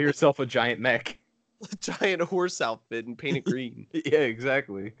buy yourself a giant mech. a giant horse outfit and paint it green. Yeah,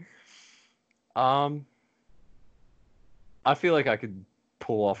 exactly. I feel like I could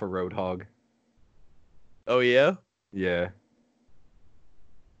pull off a Roadhog. Oh yeah. Yeah.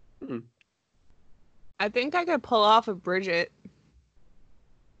 I think I could pull off a Bridget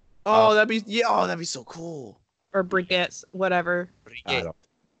Oh, that'd be so cool. or Brigitte, whatever.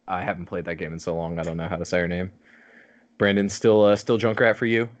 I haven't played that game in so long. I don't know how to say her name. Brandon, still Junkrat for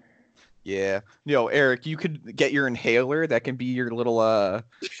you? Yeah. Eric, you could get your inhaler. That can be your little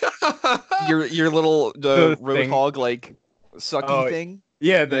your little The thing. Roadhog like sucky Oh, thing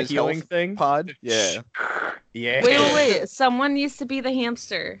Yeah, the his healing health thing. pod. Yeah. Yeah. Wait. Someone needs to be the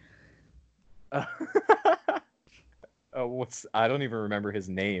hamster. Oh, I don't even remember his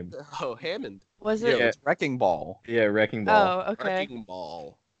name. Oh, Hammond. Was Yeah, it? it's Wrecking Ball. Yeah, Wrecking Ball. Oh, okay. Wrecking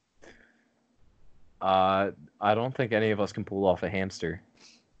Ball. I don't think any of us can pull off a hamster.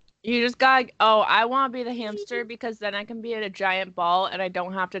 You just got. Oh, I want to be the hamster because then I can be in a giant ball and I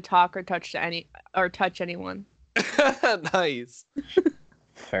don't have to talk or touch anyone. Nice.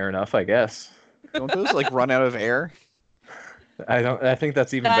 Fair enough, I guess. Don't those like run out of air? I think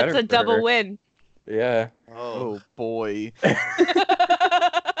that's even better. That's a for double her. win. Yeah. Oh, Oh boy.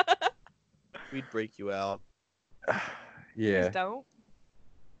 we'd break you out. Yeah. Please don't.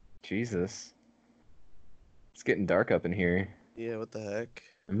 Jesus. It's getting dark up in here. Yeah, what the heck?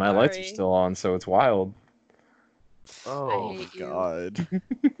 And my lights are Sorry. still on, so it's wild. Oh, I hate you. God.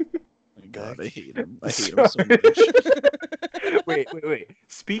 My God, I hate him. I hate Sorry. him so much. Wait.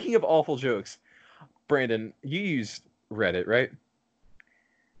 Speaking of awful jokes, Brandon, you used Reddit, right?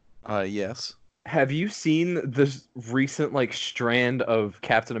 Yes. Have you seen this recent strand of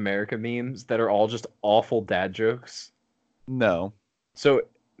Captain America memes that are all just awful dad jokes? No. So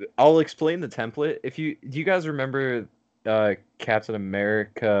I'll explain the template. Do you guys remember Captain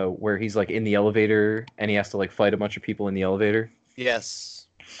America where he's in the elevator and he has to fight a bunch of people in the elevator? yes.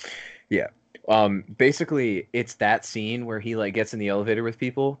 Basically it's that scene where he gets in the elevator with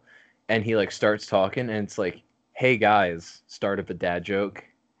people and he starts talking and it's hey guys, start up a dad joke,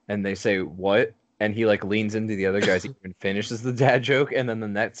 and they say what, and he leans into the other guys and finishes the dad joke, and then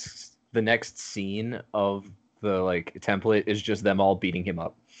the next scene of the template is just them all beating him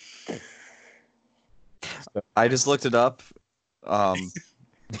up. I just looked it up.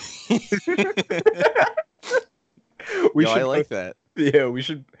 We I should like that. Yeah, we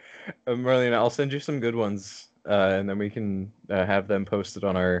should. Marlene, I'll send you some good ones, and then we can have them posted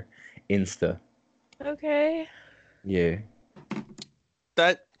on our Insta. Okay. Yeah.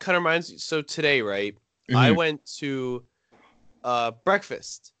 That kind of reminds me. So today, right? I Mhm. went to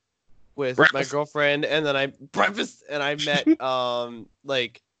breakfast with my Breakfast? girlfriend, and then I met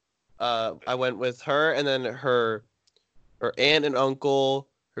I went with her, and then her aunt and uncle,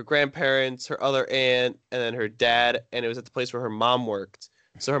 her grandparents, her other aunt, and then her dad, and it was at the place where her mom worked.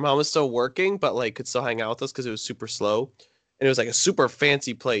 So her mom was still working, but could still hang out with us because it was super slow, and it was a super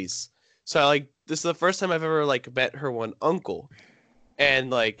fancy place. So this is the first time I've ever met her one uncle,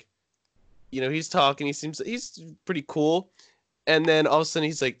 and he's talking, he's pretty cool, and then all of a sudden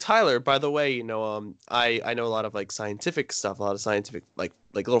he's like, Tyler, by the way, I know a lot of scientific stuff, a lot of scientific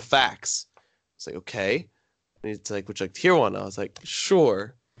little facts. It's okay. And he's like, would you like to hear one? I was like,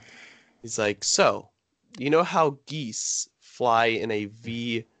 sure. He's like, so, you know how geese fly in a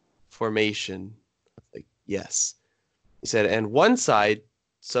V formation? I was like, yes. He said, and one side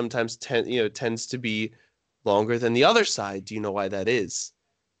sometimes tends to be longer than the other side. Do you know why that is?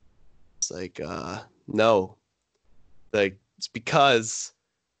 It's no. It's because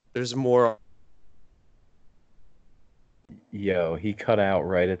there's more. Yo, he cut out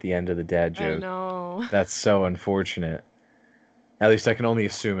right at the end of the dad I joke. know. That's so unfortunate. At least I can only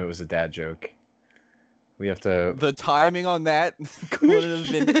assume it was a dad joke. We have to. The timing on that couldn't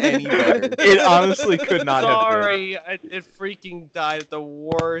have been any better. It honestly could not have been. Sorry, it freaking died at the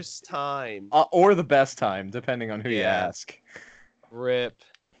worst time. Or the best time, depending on who you Yeah. ask. Rip.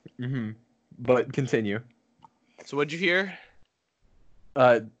 But continue. So what'd you hear?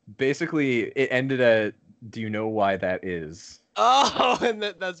 Basically, it ended at, do you know why that is? Oh, and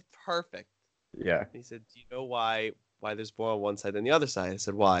that's perfect. Yeah. He said, do you know why there's more on one side than the other side? I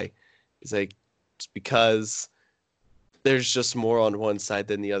said, why? He's like, it's because there's just more on one side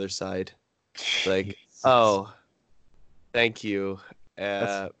than the other side. Like, oh, thank you.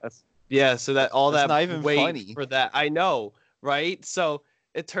 That's Yeah, so that all That's that not even wait funny. for that, I know, right? So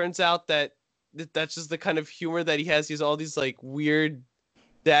it turns out that that's just the kind of humor that he has. He has all these weird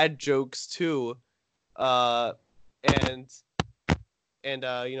dad jokes too, and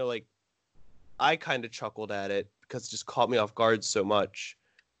I kind of chuckled at it because it just caught me off guard so much.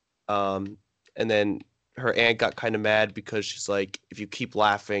 and then her aunt got kind of mad because she's like, if you keep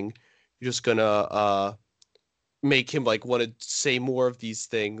laughing, you're just gonna make him like want to say more of these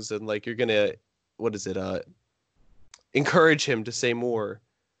things, and like you're gonna encourage him to say more.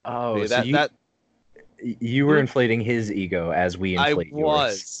 Oh, Yeah, so you were inflating his ego as we I inflate yours.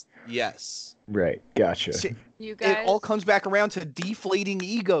 was, yes. Right, gotcha. See, You it guys. all comes back around to deflating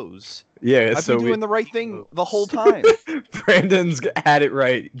egos. Yeah, I've so been we doing the right thing the whole time. Brandon's had it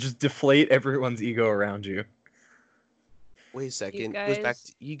right. Just deflate everyone's ego around you. Wait a second. You It goes back guys-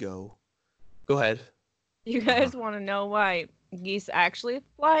 to ego. Go ahead. You guys want to know why geese actually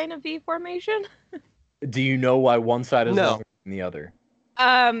fly in a V formation? Do you know why one side is No. longer than the other?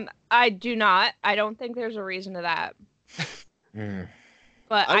 I do not. I don't think there's a reason to that. Hmm.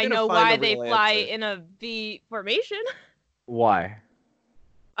 But I'm I gonna know find why a they real fly answer. in a V formation. Why?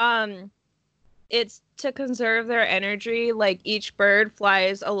 It's to conserve their energy. Like each bird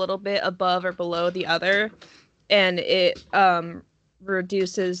flies a little bit above or below the other, and it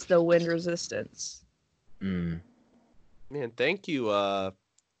reduces the wind resistance. Mm. Man, thank you.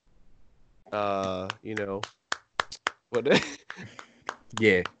 You know, what?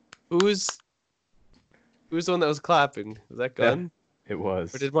 Yeah, who's the one that was clapping? Was that Gunn? it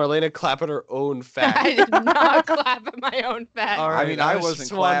was. Or did Marlena clap at her own I fact? did not clap at my own fact. All I mean, I was wasn't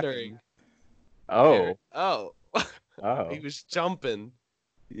just wondering. Oh, Oh, oh, he was jumping.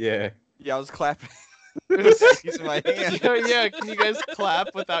 yeah. Yeah, I was clapping. It Using my hand. yeah, can you guys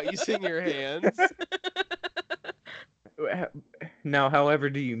clap without using your hands? Now, however,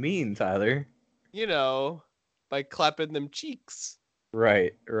 do you mean, Tyler? You know, by clapping them cheeks.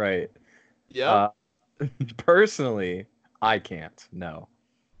 Right, right. Yeah. Personally, I can't. No.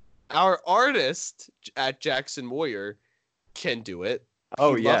 Our artist at Jackson Moyer can do it.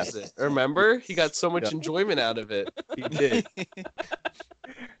 Oh, He yes. loves it. Remember? He got so much Yeah. enjoyment out of it. He did.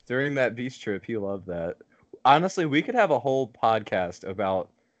 During that beach trip, he loved that. Honestly, we could have a whole podcast about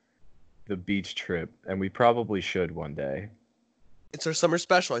the beach trip, and we probably should one day. It's our summer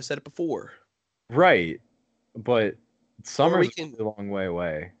special. I said it before. Right. But summer's can- a long way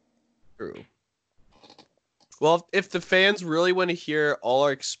away. True. Well, if the fans really want to hear all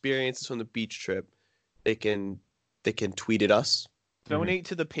our experiences from the beach trip, they can tweet at us. Donate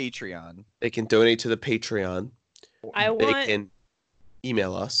to the Patreon. They can donate to the Patreon. I They want. can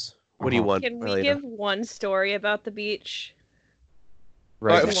email us. What do you Uh-huh. want? Can we Marlena? give one story about the beach?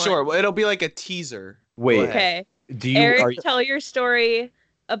 Right. Alright, sure. Well, it'll be like a teaser. Wait. Go ahead. Okay. Do you Eric, are tell your story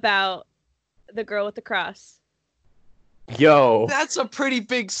about the girl with the cross. yo, That's a pretty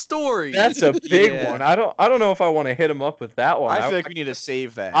big story. that's a big Yeah. one. I don't know if I want to hit him up with that one. I feel like we need to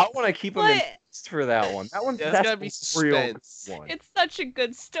save that. I want to keep him in What? peace for that one. That one Yeah, it's that's gotta be a real suspense. one. It's such a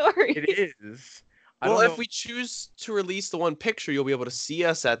good story. It is. I Well, don't if know- we choose to release the one picture, you'll be able to see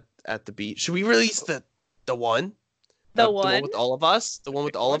us at the beach. Should we release the one? The one one? with all of us? The one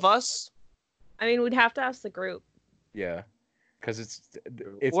with all of us? I mean, we'd have to ask the group. Yeah, because it's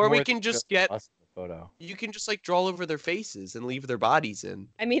Or we more can than just get- us in the photo. You can just like draw over their faces and leave their bodies in.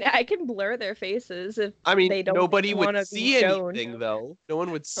 I mean, I can blur their faces if I mean, They don't nobody would wanna be see shown. anything though. No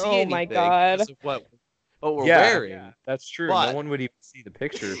one would see Oh anything my God. because of what we're Yeah, wearing. that's true. But- No one would even see the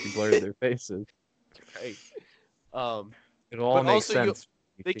picture if you blurred their faces. Right. It all But makes also you- sense.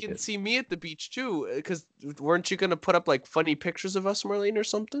 They can see me at the beach too, because weren't you gonna put up like funny pictures of us, Marlene, or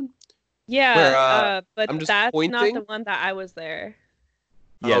something? yeah, Where, but I'm just that's not pointing. the one that I was there.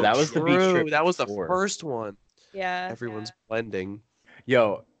 Yeah, Oh, that was the beach true. trip. That was the before. first one. Yeah. Everyone's blending.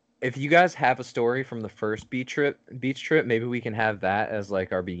 Yo, if you guys have a story from the first beach trip, maybe we can have that as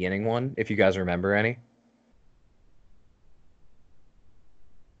like our beginning one. If you guys remember any.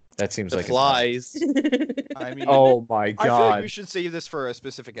 That seems The like flies. I mean, Oh my I feel like god. we should save this for a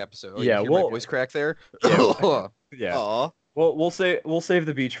specific episode. Oh, Yeah, you hear my well- voice crack there. Yeah. Yeah. Aw. Well, we'll save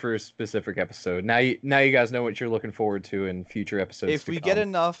the beach for a specific episode. Now you guys know what you're looking forward to in future episodes. If to we get come.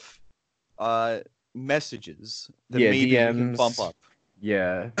 enough messages, then Yeah, maybe we can DMs. bump up.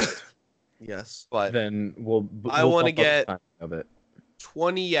 Yeah, Yes, but then we'll. I we'll wanna bump up the get- timing of it.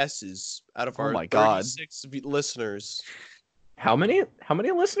 20 yeses out of Oh our my God. 36 listeners. How many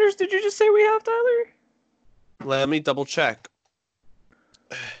listeners did you just say we have, Tyler? Let me double check.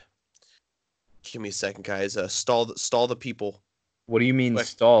 Give me a second, guys. Stall the people. What do you mean Wait.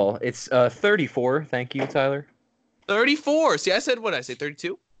 stall? It's 34. Thank you, Tyler. 34. See, I said what did I say?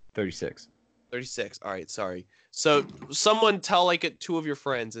 32? 36. 36. All right, sorry. So someone tell like two of your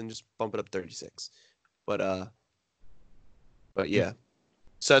friends and just bump it up 36. But yeah.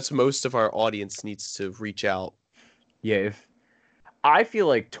 So that's most of our audience needs to reach out. Yeah, if I feel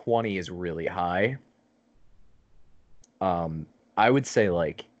like 20 is really high. I would say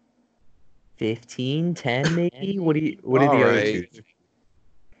like 15, 10 maybe? What do the other Alright. two?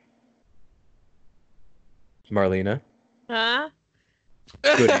 Marlena? Huh?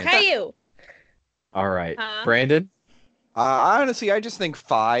 Good answer. Hey, you! All right. Huh? Brandon? Honestly, I just think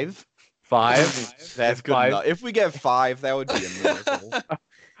 5. 5? That's Is good 5? enough. If we get 5, that would be a miracle.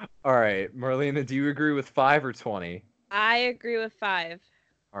 All right. Marlena, do you agree with 5 or 20? I agree with 5.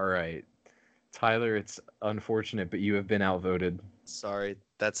 All right. Tyler, it's unfortunate, but you have been outvoted. Sorry,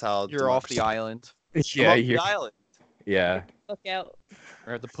 that's how You're off the democracy- island. Yeah, I'm off the you're, island. yeah, Look out.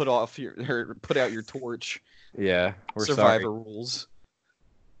 Or have to put off your or put out your torch. yeah. We're Survivor sorry. rules.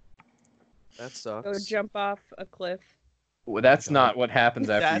 That sucks. Go jump off a cliff. Well, that's not what happens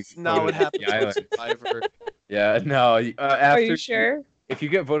after That's you not voted what off happens the on island. Survivor. Yeah, no. Are After you sure? if you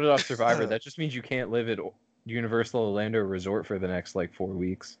get voted off Survivor, that just means you can't live at Universal Orlando Resort for the next like 4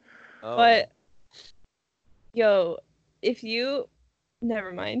 weeks. Oh. But, yo, if you.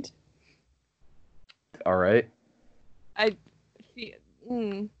 Never mind. All right. Fe-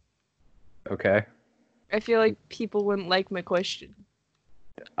 mm, Okay. I feel like people wouldn't like my question.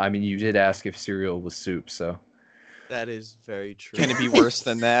 I mean, you did ask if cereal was soup, so. That is very true. Can it be worse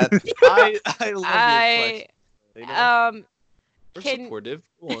than that? I love your I question. Elena. We're can- supportive.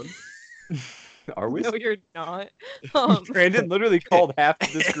 Go on. Are we? No, you're not. Brandon literally called half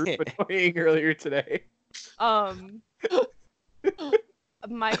of this group annoying earlier today.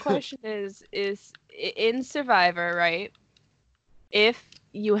 My question is in Survivor, right? If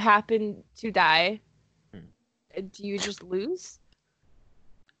you happen to die, do you just lose?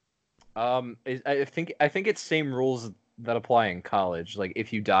 I think it's same rules that apply in college. Like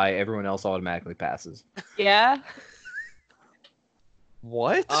if you die, everyone else automatically passes. Yeah.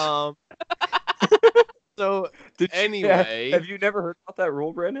 What? So Did you- Anyway. have you never heard about that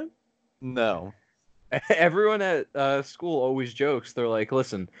rule, Brandon? No. Everyone at school always jokes. They're like,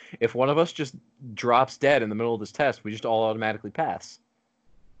 "Listen, if one of us just drops dead in the middle of this test, we just all automatically pass."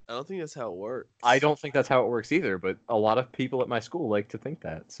 I don't think that's how it works. I don't think that's how it works either, but a lot of people at my school like to think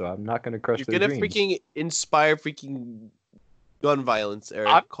that. So I'm not going to crush You're their gonna dreams. freaking inspire freaking gun violence, Eric.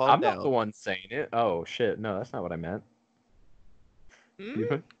 I'm Calm down. not the one saying it. Oh shit, no, that's not what I meant. Hmm?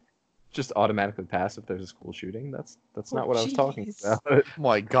 You just automatically pass if there's a school shooting. That's not Oh, what I was talking jeez. about. Oh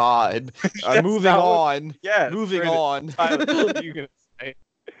my God. That's Moving not what- on. Yeah, Moving on. Tyler, what are you gonna say?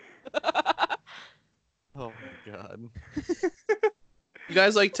 Oh my God. You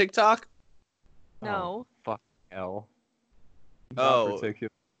guys like TikTok? No. L. Oh. Not particular.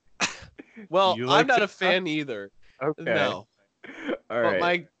 Well, You I'm like not a TikTok? fan either. Okay. No. All But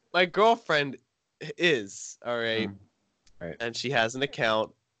right. my girlfriend is, all right. Right. And she has an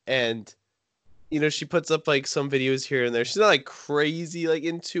account, and she puts up like some videos here and there. She's not like crazy like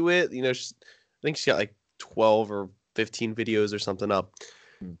into it. I think she got like 12 or 15 videos or something up.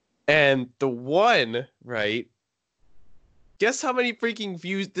 Hmm. And the one, right? Guess how many freaking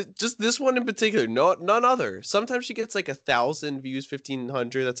views? Just this one in particular, none other. Sometimes she gets like 1,000 views,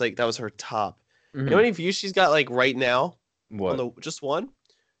 1,500. That was her top. You know how many views she's got like right now? What? On just one?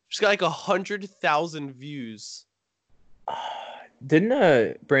 She's got like 100,000 views.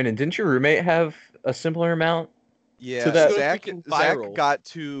 Brandon, didn't your roommate have a similar amount? Yeah, So that- Zach Freaking Zach viral. got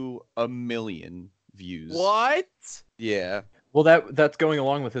to 1 million views. What? Yeah. Well, that's going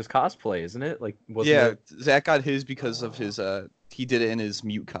along with his cosplay, isn't it? Like, wasn't Yeah, it? Zach got his because of his he did it in his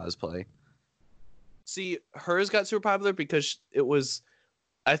mute cosplay. See, hers got super popular because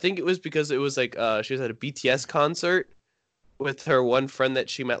I think it was because it was like she was at a BTS concert with her one friend that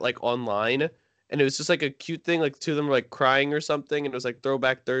she met like online, and it was just like a cute thing, like two of them were like crying or something, and it was like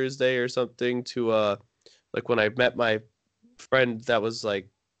Throwback Thursday or something to like when I met my friend that was like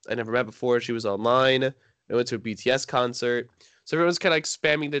I never met before. She was online. I went to a BTS concert. So everyone's kind of like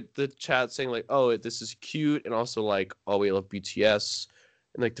spamming the chat saying like, oh, this is cute. And also like, oh, we love BTS.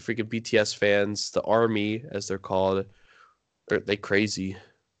 And like the freaking BTS fans, the army, as they're called, they crazy.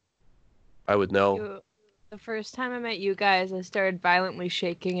 I would know. The first time I met you guys, I started violently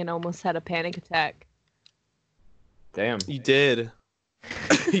shaking and almost had a panic attack. Damn. You did.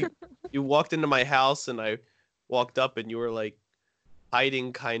 You walked into my house and I walked up and you were like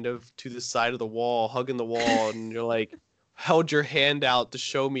hiding kind of to the side of the wall, hugging the wall, and you're like held your hand out to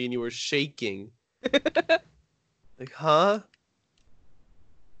show me and you were shaking. Like, huh?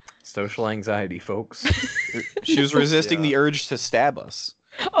 Social anxiety, folks. She was resisting Yeah. the urge to stab us,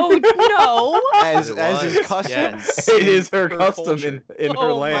 Oh no! as It is was, custom. yes. It is her her custom culture. in her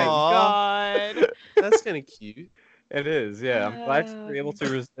Oh my land. god! That's kind of cute. It is, yeah. I'm glad you were able to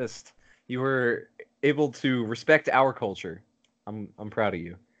resist. You were able to respect our culture. I'm proud of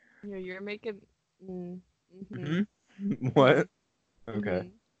you. You're making. Mm, mhm, Mm-hmm. What? Okay.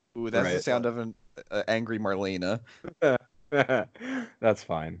 mhm. Ooh, that's the Right. sound of an angry Marlena. That's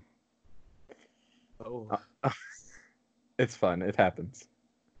fine. Oh, It's fun. It happens.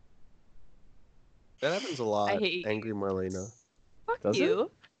 that happens a lot. I hate Angry Marlena. Fuck Does it?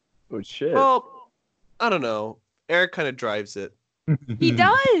 you. Oh shit. Well, I don't know. Eric kind of drives it. He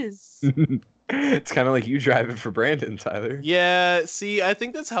does. It's kind of like you driving for Brandon, Tyler. Yeah, see, I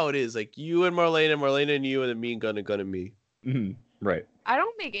think that's how it is. Like you and Marlena and you, and then me and Gunna and me. Mhm. Right. I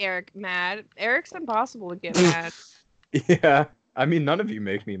don't make Eric mad. Eric's impossible to get mad. Yeah. I mean, none of you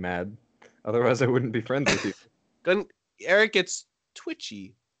make me mad. Otherwise, I wouldn't be friends with you. Eric gets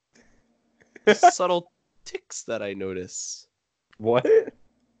twitchy. Subtle ticks that I notice. What?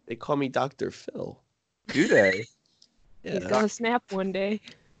 They call me Dr. Phil. Do they? He's Yeah, gonna snap one day.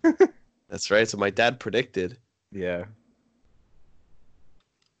 that's right. So my dad predicted. Yeah.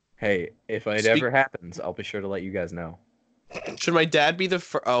 Hey, if it Speak- ever happens, I'll be sure to let you guys know. Should my dad be the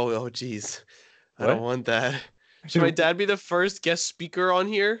first? Oh, jeez. I don't What? want that. Should my dad be the first guest speaker on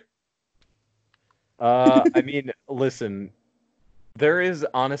here? I mean, listen, there is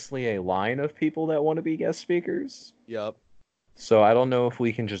honestly a line of people that want to be guest speakers. Yep. So I don't know if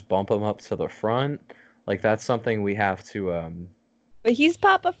we can just bump them up to the front. Like that's something we have to But he's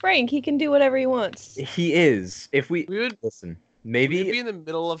Papa Frank. He can do whatever he wants. he is. If we We would listen, we'd maybe be in the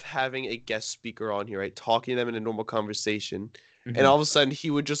middle of having a guest speaker on here, right? Talking to them in a normal conversation. Mhm. And all of a sudden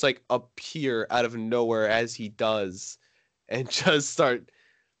he would just like appear out of nowhere as he does and just start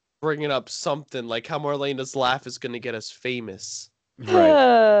bringing up something like how Marlena's laugh is going to get us famous.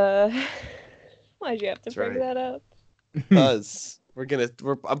 right. Why'd you have to That's bring right. that up? Because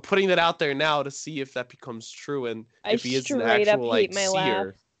I'm putting that out there now to see if that becomes true and I if he is an straight up actual like hate my laugh.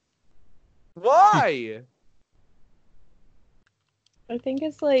 seer. Why? I think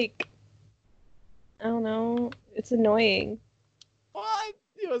it's like, I don't know. It's annoying. What?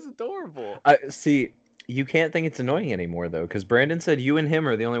 It was adorable. See, you can't think it's annoying anymore though, because Brandon said you and him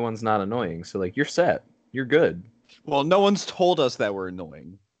are the only ones not annoying. So like you're set. You're good. Well, no one's told us that we're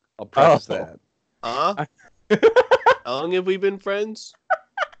annoying. I'll preface Oh. that. Huh? How long have we been friends?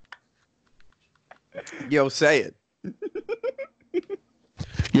 Yo, say it.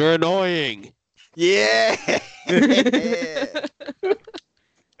 You're annoying. Yeah.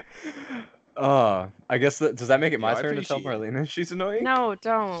 I guess does that make it my Yeah, I turn to tell appreciate Marlena she's annoying? No,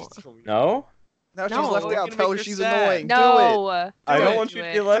 don't. No? Now she's No. left We're out. gonna Tell make her her she's sad. annoying. Do it. No. I Do don't it, want do you to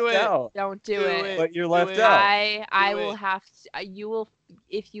it, be do left it. out. Don't do Do it. it. But you're Do left it. out. I Do will it. have to, you will,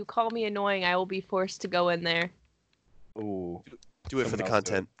 if you call me annoying, I will be forced to go in there. Ooh. Do it for the Someone else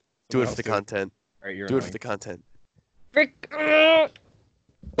content. Do it for Someone the else content. All right, you're Do it annoying. for the content. Frick.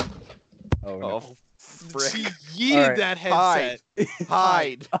 Oh no. Oh, frick. She yeeted Alright. that headset.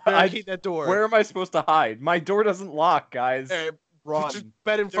 Hide. Barricade that door. Where am I supposed to hide? My door doesn't lock, guys. Hey, Run. Just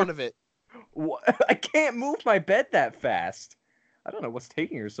bed in front of it. I can't move my bed that fast. I don't know what's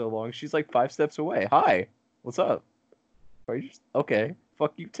taking her so long. She's like 5 steps away. Hi. What's up? Are you just okay?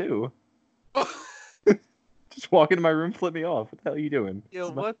 Fuck you too. Just walk into my room, flip me off. What the hell are you doing?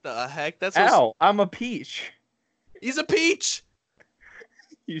 Yo, what the heck? That's so Ow! I'm a peach. He's a peach.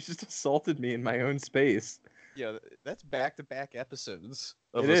 You just assaulted me in my own space. Yeah, that's back-to-back episodes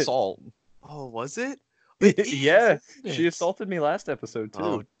of It is. assault. Oh, was it? It is, Yeah, isn't she it? assaulted me last episode too.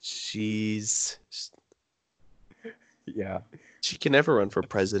 Oh, jeez. Yeah. She can never run for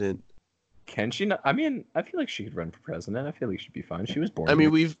president. Can she not? I mean, I feel like she could run for president. I feel like she'd be fine. She was born. I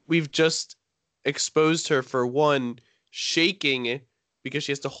mean, here. we've just exposed her for one shaking because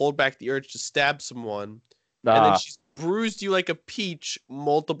she has to hold back the urge to stab someone, and then she's bruised you like a peach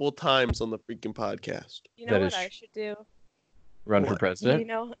multiple times on the freaking podcast. You know That what is I should do? run for what? president.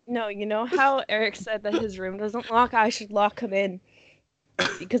 You know how Eric said that his room doesn't lock? I should lock him in.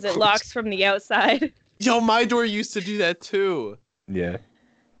 Because it locks from the outside. Yo, my door used to do that too. Yeah.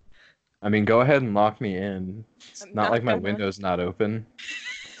 I mean, go ahead and lock me in. It's I'm not not like my gonna. window's not open.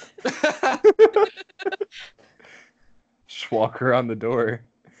 Just walk around the door.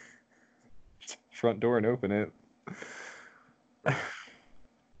 Front door and open it.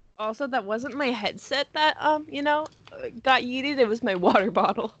 Also, that wasn't my headset that got yeeted. It was my water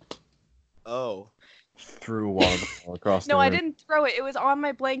bottle. Oh. Threw a water bottle across the No, room. I didn't throw it. It was on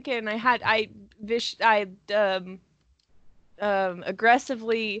my blanket, and I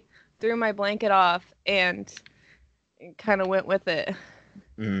aggressively threw my blanket off and kind of went with it.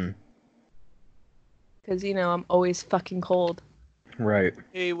 Mm, Because, I'm always fucking cold. right.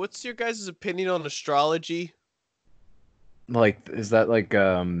 Hey, what's your guys' opinion on astrology? Like, is that like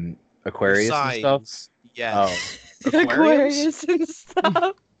Aquarius and stuff? Signs. Yeah. Oh, Aquarius and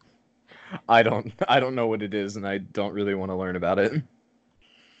stuff. I don't know what it is, and I don't really want to learn about it.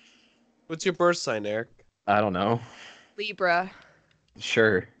 What's your birth sign, Eric? I don't know. Libra.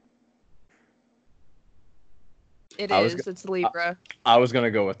 Sure. It I was is. It's Libra. I was gonna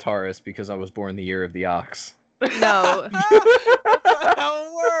go with Taurus because I was born the year of the ox. No. That's not how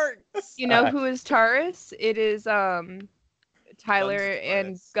it works. You know who is Taurus? It is Tyler Gun's and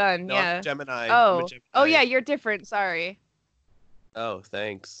Taurus. Gun. No, I'm Yeah. a Gemini. I'm Oh. a Gemini. Oh yeah, you're different. Sorry. Oh,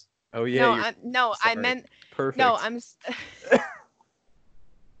 thanks. Oh yeah. No, you're I sorry. meant Perfect. no.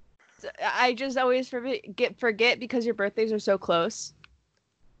 I just always forget because your birthdays are so close.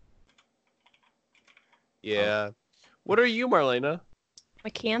 Yeah. What are you, Marlena? I'm a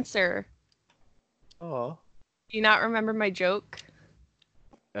Cancer. Oh. Do you not remember my joke?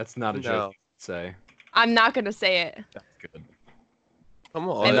 That's not a No. joke to say. I'm not gonna say it. That's good. Come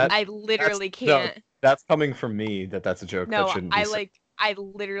on. I literally no, can't. That's coming from me. That's a joke. No, that shouldn't be said. I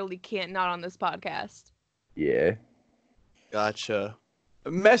literally can't not on this podcast. Yeah. Gotcha.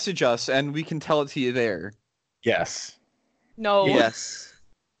 Message us and we can tell it to you there. Yes. No. Yes.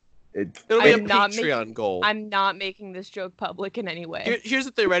 It'll be a I'm not Patreon goal. I'm not making this joke public in any way. Here's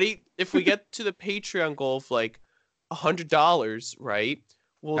the thing, ready? If we get to the Patreon goal of like $100, right?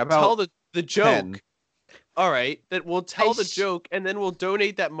 We'll How about tell the joke. 10? All right, then we'll tell the sh- joke, and then we'll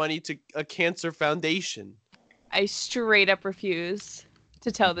donate that money to a cancer foundation. I straight up refuse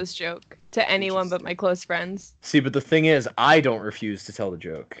to tell this joke to anyone but my close friends. See, but the thing is, I don't refuse to tell the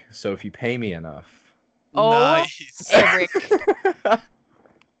joke. So if you pay me enough. Oh, Nice. Eric.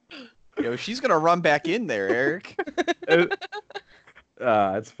 Yo, she's gonna run back in there, Eric.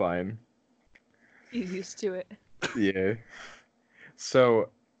 It's fine. He's used to it. Yeah. So,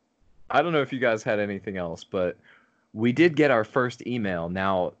 I don't know if you guys had anything else, but we did get our first email.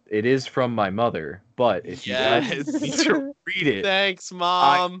 Now, it is from my mother, but if you guys Yes. need to read it, Thanks,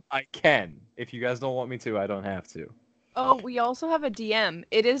 Mom. I can. If you guys don't want me to, I don't have to. Oh, we also have a DM.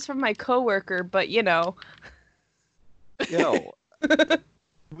 It is from my coworker, but you know. Yo,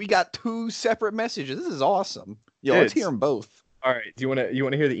 we got 2 separate messages. This is awesome. Yo, It let's is. hear them both. All right. Do you want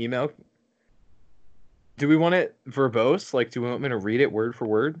to hear the email? Do we want it verbose? Like, do we want me to read it word for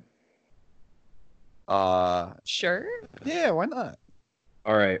word? Sure. Yeah, why not?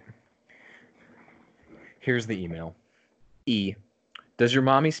 All right. Here's the email. E. Does your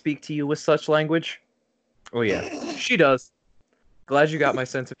mommy speak to you with such language? Oh, yeah. She does. Glad you got my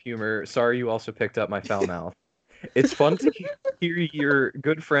sense of humor. Sorry you also picked up my foul mouth. It's fun to hear your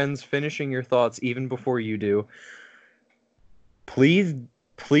good friends finishing your thoughts even before you do. Please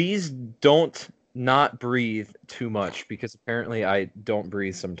don't not breathe too much because apparently I don't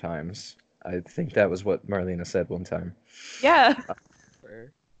breathe sometimes. I think that was what Marlena said one time. Yeah.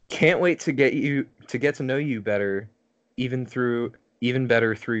 Can't wait to get to know you better, even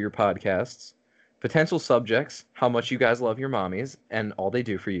better through your podcasts. Potential subjects: how much you guys love your mommies and all they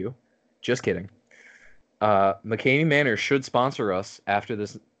do for you. Just kidding. McCaney Manor should sponsor us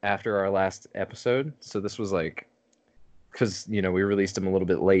after our last episode. So this was like, because we released them a little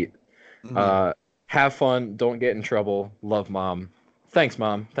bit late. Mhm. Have fun. Don't get in trouble. Love, Mom. Thanks,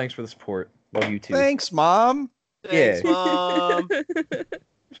 Mom. Thanks for the support. Love you too. Thanks, Mom. Thanks, Yeah. Mom.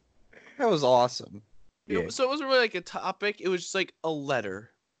 That was awesome. Yeah. So it wasn't really like a topic. It was just like a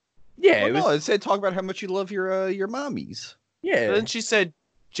letter. Yeah, Well, it was. no, it said talk about how much you love your mommies. Yeah. And then she said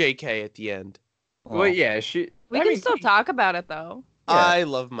JK at the end. Well, yeah. She. We I can mean, still talk about it though. Yeah. I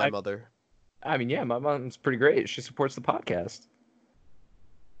love my I- mother. I mean, yeah. My mom's pretty great. She supports the podcast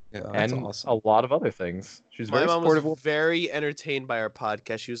Yeah, that's and awesome. a lot of other things. She's My very mom supportive. was very entertained by our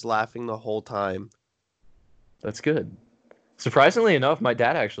podcast. She was laughing the whole time. That's good. Surprisingly enough, my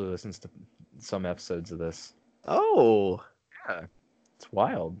dad actually listens to some episodes of this. Oh. Yeah, it's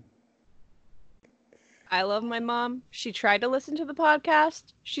wild. I love my mom. She tried to listen to the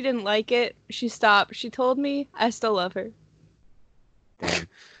podcast. She didn't like it. She stopped. She told me I still love her. Damn.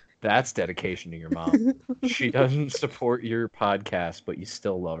 That's dedication to your mom. She doesn't support your podcast, but you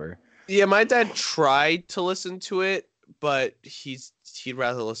still love her. Yeah, my dad tried to listen to it, but he'd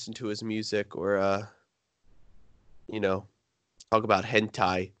rather listen to his music or talk about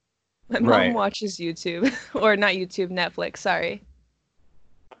hentai. My mom Right. watches YouTube. Or not YouTube, Netflix, sorry.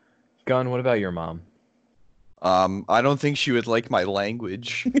 Gun, what about your mom? I don't think she would like my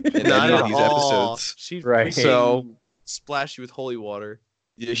language in Not any of at these all. episodes. She'd Right. freaking So- splash you with holy water.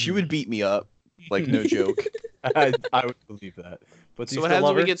 Yeah, she would beat me up. Like, no joke. I would believe that. But do So you what still happens love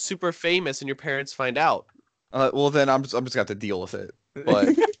when we her? get super famous and your parents find out? Well, then I'm just gonna have to deal with it. But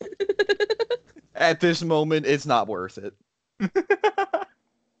at this moment, it's not worth it.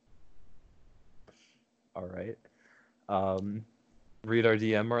 All right. Read our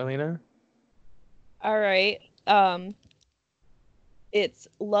DM, Marlena. All right. It's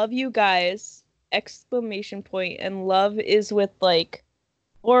love you guys, exclamation point, and love is with like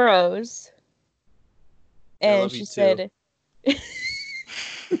Oros. I And love she you too. said,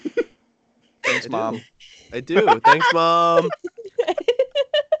 Thanks, I Mom. do. I do. Thanks, Mom.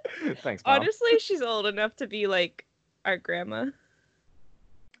 Thanks, Mom. honestly, she's old enough to be like our grandma.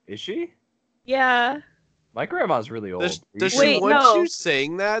 Is she? Yeah. My grandma's really old. Does, Are you does sure? she Wait, want no. you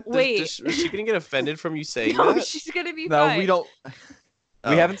saying that? Wait. Is she gonna get offended from you saying No, that? she's gonna be No, fine. we don't.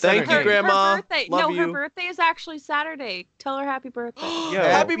 We haven't said Thank her you, name. Grandma. Her birthday. Love No, you. her birthday is actually Saturday. Tell her happy birthday. Yo.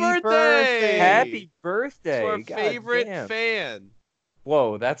 Happy birthday! Happy To birthday! our God favorite damn. fan.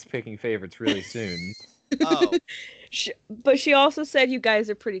 Whoa, that's picking favorites really soon. Oh, But she also said you guys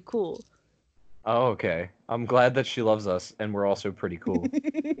are pretty cool. Oh, okay. I'm glad that she loves us, and we're also pretty cool.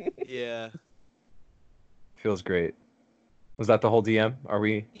 yeah. Feels great. Was that the whole DM? Are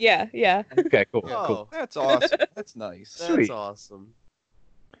we? Yeah. Okay, cool. Oh, Cool. That's awesome. That's nice. that's Sweet. awesome.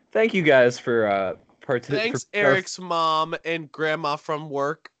 Thank you guys for Thanks, Eric's mom and grandma from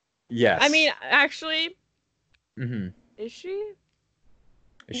work. Yes. I mean, actually, Mm-hmm. is she?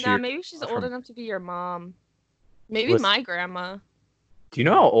 Is she Nah, your- maybe she's from- old enough to be your mom. Maybe Listen- my grandma. Do you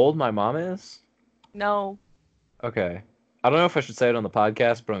know how old my mom is? No. Okay. I don't know if I should say it on the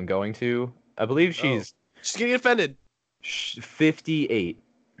podcast, but I'm going to. I believe she's She's gonna get offended. 58.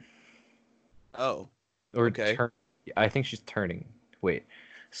 Oh, Or Okay. I think she's turning. Wait.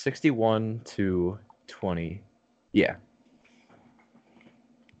 61 to 20. Yeah.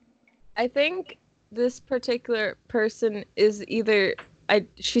 I think this particular person is either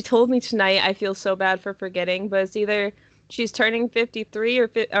she told me tonight, I feel so bad for forgetting, but it's either she's turning 53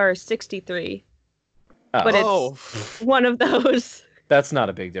 or 63. But oh, it's one of those. That's not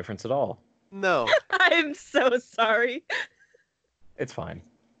a big difference at all. no. I'm so sorry. It's fine.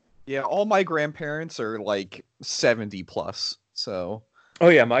 Yeah, all my grandparents are like 70 plus. So Oh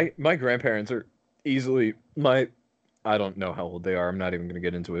yeah, my grandparents are easily I don't know how old they are. I'm not even going to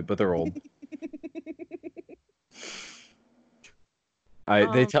get into it, but they're old.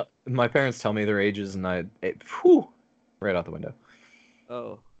 My parents tell me their ages, and right out the window.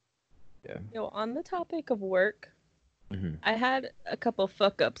 Oh. On the topic of work, Mhm. I had a couple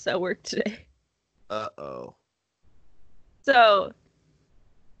fuck ups at work today. Uh-oh. So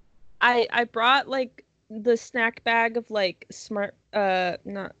I brought like the snack bag of like smart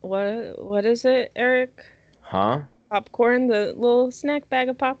not what is it, Eric? Huh? Popcorn, the little snack bag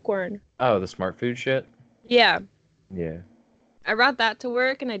of popcorn. Oh, the smart food shit. Yeah. Yeah. I brought that to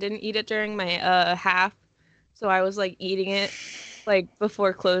work and I didn't eat it during my half. So I was like eating it like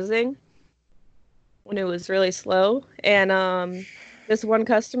before closing when it was really slow. And this one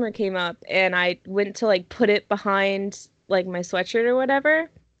customer came up and I went to like put it behind like my sweatshirt or whatever,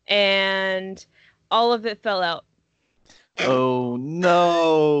 and all of it fell out. oh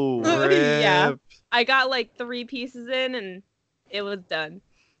no. Yeah. Rip. I got like 3 pieces in and it was done.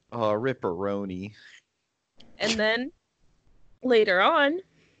 Oh, ripperoni. And then later on,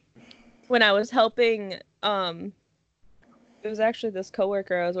 when I was helping, it was actually this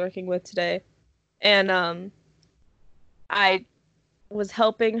coworker I was working with today, and I was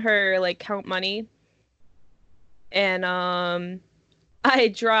helping her like count money, and I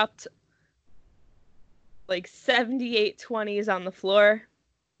dropped like 78 20s on the floor.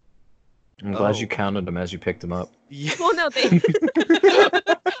 I'm glad Oh. you counted them as you picked them up. Yeah. Well, no, I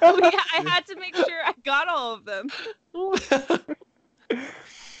had to make sure I got all of them.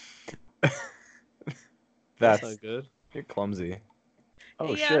 That's not good. you're clumsy.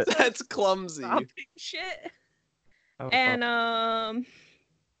 Oh Yeah, shit. so- That's clumsy. Dropping shit. Oh, And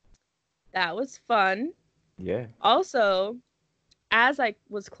that was fun. yeah. Also, as I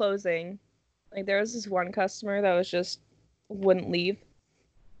was closing, like there was this one customer that was just wouldn't leave.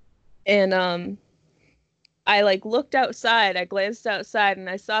 And I like looked outside, I glanced outside and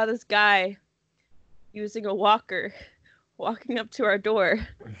I saw this guy using a walker walking up to our door.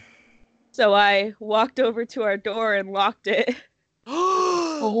 So I walked over to our door and locked it.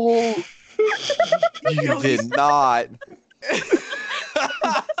 Oh, you did not.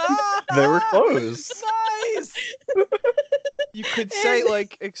 They were closed. Nice. You could say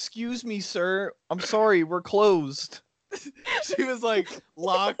like, "Excuse me, sir. I'm sorry, we're closed." She was like,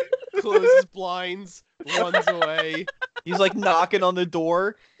 lock, closes blinds, runs away. He's like knocking on the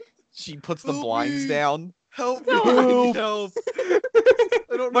door. She puts the Help blinds me. down. Help No. me! I need help. I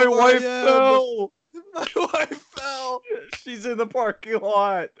don't know My where wife I am. fell. My wife fell. She's in the parking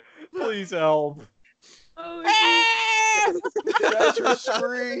lot. Please help. Oh, That's her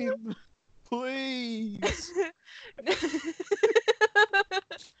scream. Please.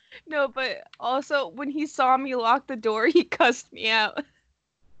 No, but also when he saw me lock the door, he cussed me out.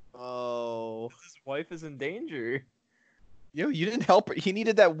 Oh. His wife is in danger. Yo, you didn't help her. He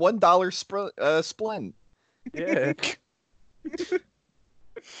needed that $1 splint. Yeah.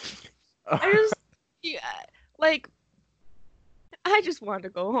 I just, yeah, like, I just wanted to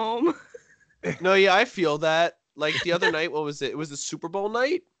go home. No, yeah, I feel that. Like the other night, what was it? It was the Super Bowl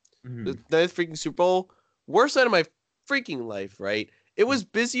night. Mhm. The night of the freaking Super Bowl. Worst night of my freaking life, right? It was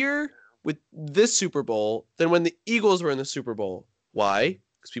busier with this Super Bowl than when the Eagles were in the Super Bowl. Why?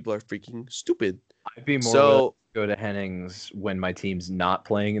 Because people are freaking stupid. I'd be more So willing to go to Hennings when my team's not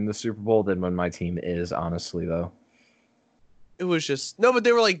playing in the Super Bowl than when my team is, honestly, though. it was just no, but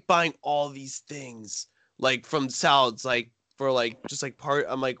they were like buying all these things like from salads, like for like just like part.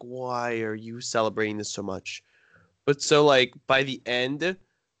 I'm like, why are you celebrating this so much? But so like by the end,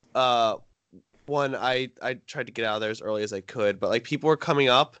 uh, one I tried to get out of there as early as I could, but like people were coming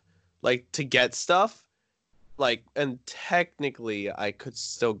up like to get stuff, like and technically I could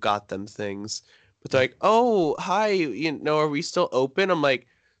still got them things, but they're like, oh hi, you know, are we still open? I'm like,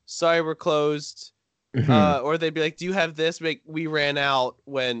 sorry, we're closed. Mhm. Or they'd be like, "Do you have this?" Like, we ran out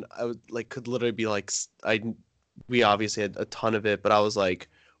when I would like could literally be like, we obviously had a ton of it, but I was like,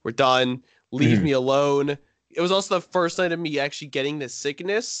 "We're done. Leave Mhm. me alone." It was also the first night of me actually getting this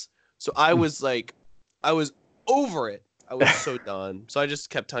sickness, so I was like, I was over it. I was so done. So I just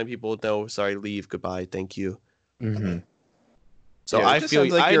kept telling people, "No, sorry, leave, goodbye, thank you." Mhm. So Yeah, it I just feel,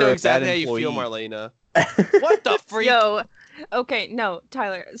 sounds like I you're know a bad exactly how you feel, employee. Marlena. What the freak? Yo, okay, no,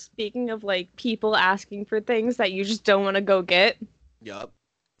 Tyler, speaking of like people asking for things that you just don't want to go get. Yup.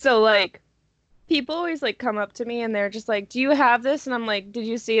 So like people always like come up to me and they're just like, "Do you have this?" And I'm like, "Did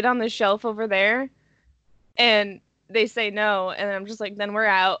you see it on the shelf over there?" And they say no, and I'm just like, "Then we're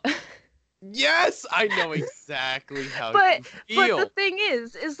out." Yes, I know exactly how But you but the feel. thing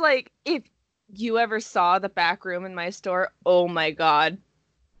is like if you ever saw the back room in my store, oh my God,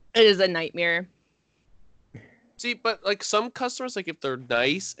 it is a nightmare. See, but like some customers, like if they're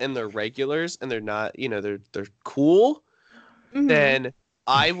nice and they're regulars and they're not, you know, they're cool, Hmm. then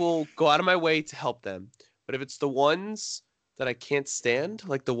I will go out of my way to help them. But if it's the ones that I can't stand,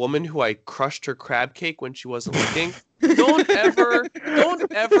 like the woman who I crushed her crab cake when she wasn't looking, don't ever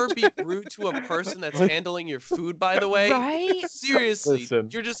be rude to a person that's handling your food, by the way. Right? Seriously, Listen,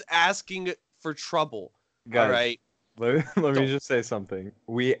 you're just asking for trouble. All guys, right. let me Don't. just say something.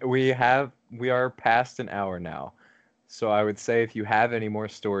 We are past an hour now. So I would say if you have any more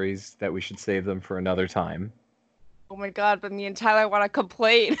stories that we should save them for another time. Oh my God, but me and Tyler want to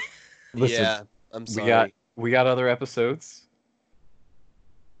complain. Listen, Yeah, I'm we got sorry. we got other episodes,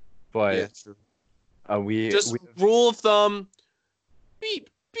 Yeah, but true. we Just we rule of thumb, be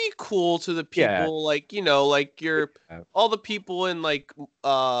cool to the yeah, people, like, you know, like you're yeah. all the people in like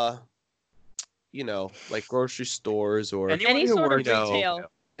you know, like grocery stores or Anyone Any who sort you of works in know, retail. retail.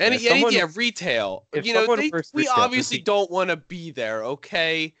 Yeah, someone yeah, retail. if You know, someone works we retail, just obviously be don't want to be there,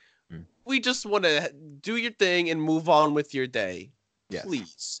 okay? Mm. We just want to do your thing and move on with your day. Yes.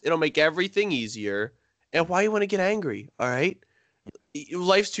 Please. It'll make everything easier. And why you want to get angry, all right?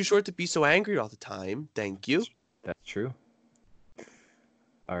 Life's too short to be so angry all the time. Thank you. That's true.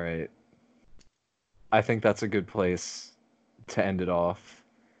 All right. I think that's a good place to end it off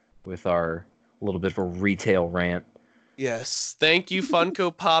with our little bit of a retail rant. Yes. Thank you,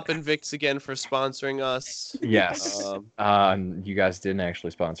 Funko Pop and Vix again for sponsoring us. Yes. Um, You guys didn't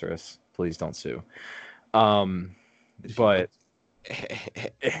actually sponsor us. Please don't sue. Um, if you but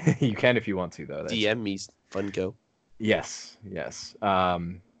want you can if you want to, though. That's DM me, Funko. yes, yes.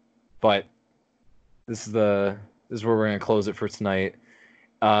 But this is where we're gonna close it for tonight.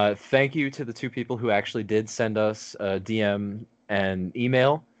 Thank you to the two people who actually did send us a DM and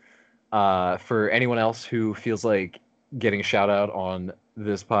email. For anyone else who feels like getting a shout out on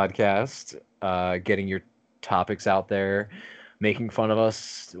this podcast, getting your topics out there, making fun of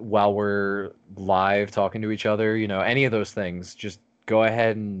us while we're live talking to each other, you know, any of those things, just go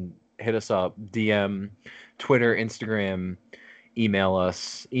ahead and hit us up. DM, Twitter, Instagram, email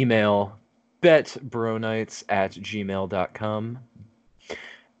us. Email betbronites@gmail.com.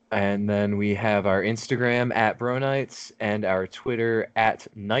 And then we have our Instagram at Bronites and our Twitter at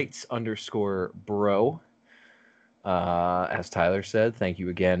Knights_bro. As Tyler said, thank you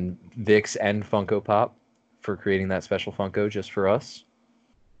again, Vix and Funko Pop, for creating that special Funko just for us.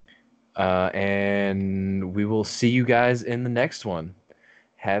 And we will see you guys in the next one.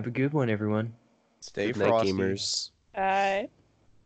 Have a good one, everyone. Stay Good night, frosty. gamers.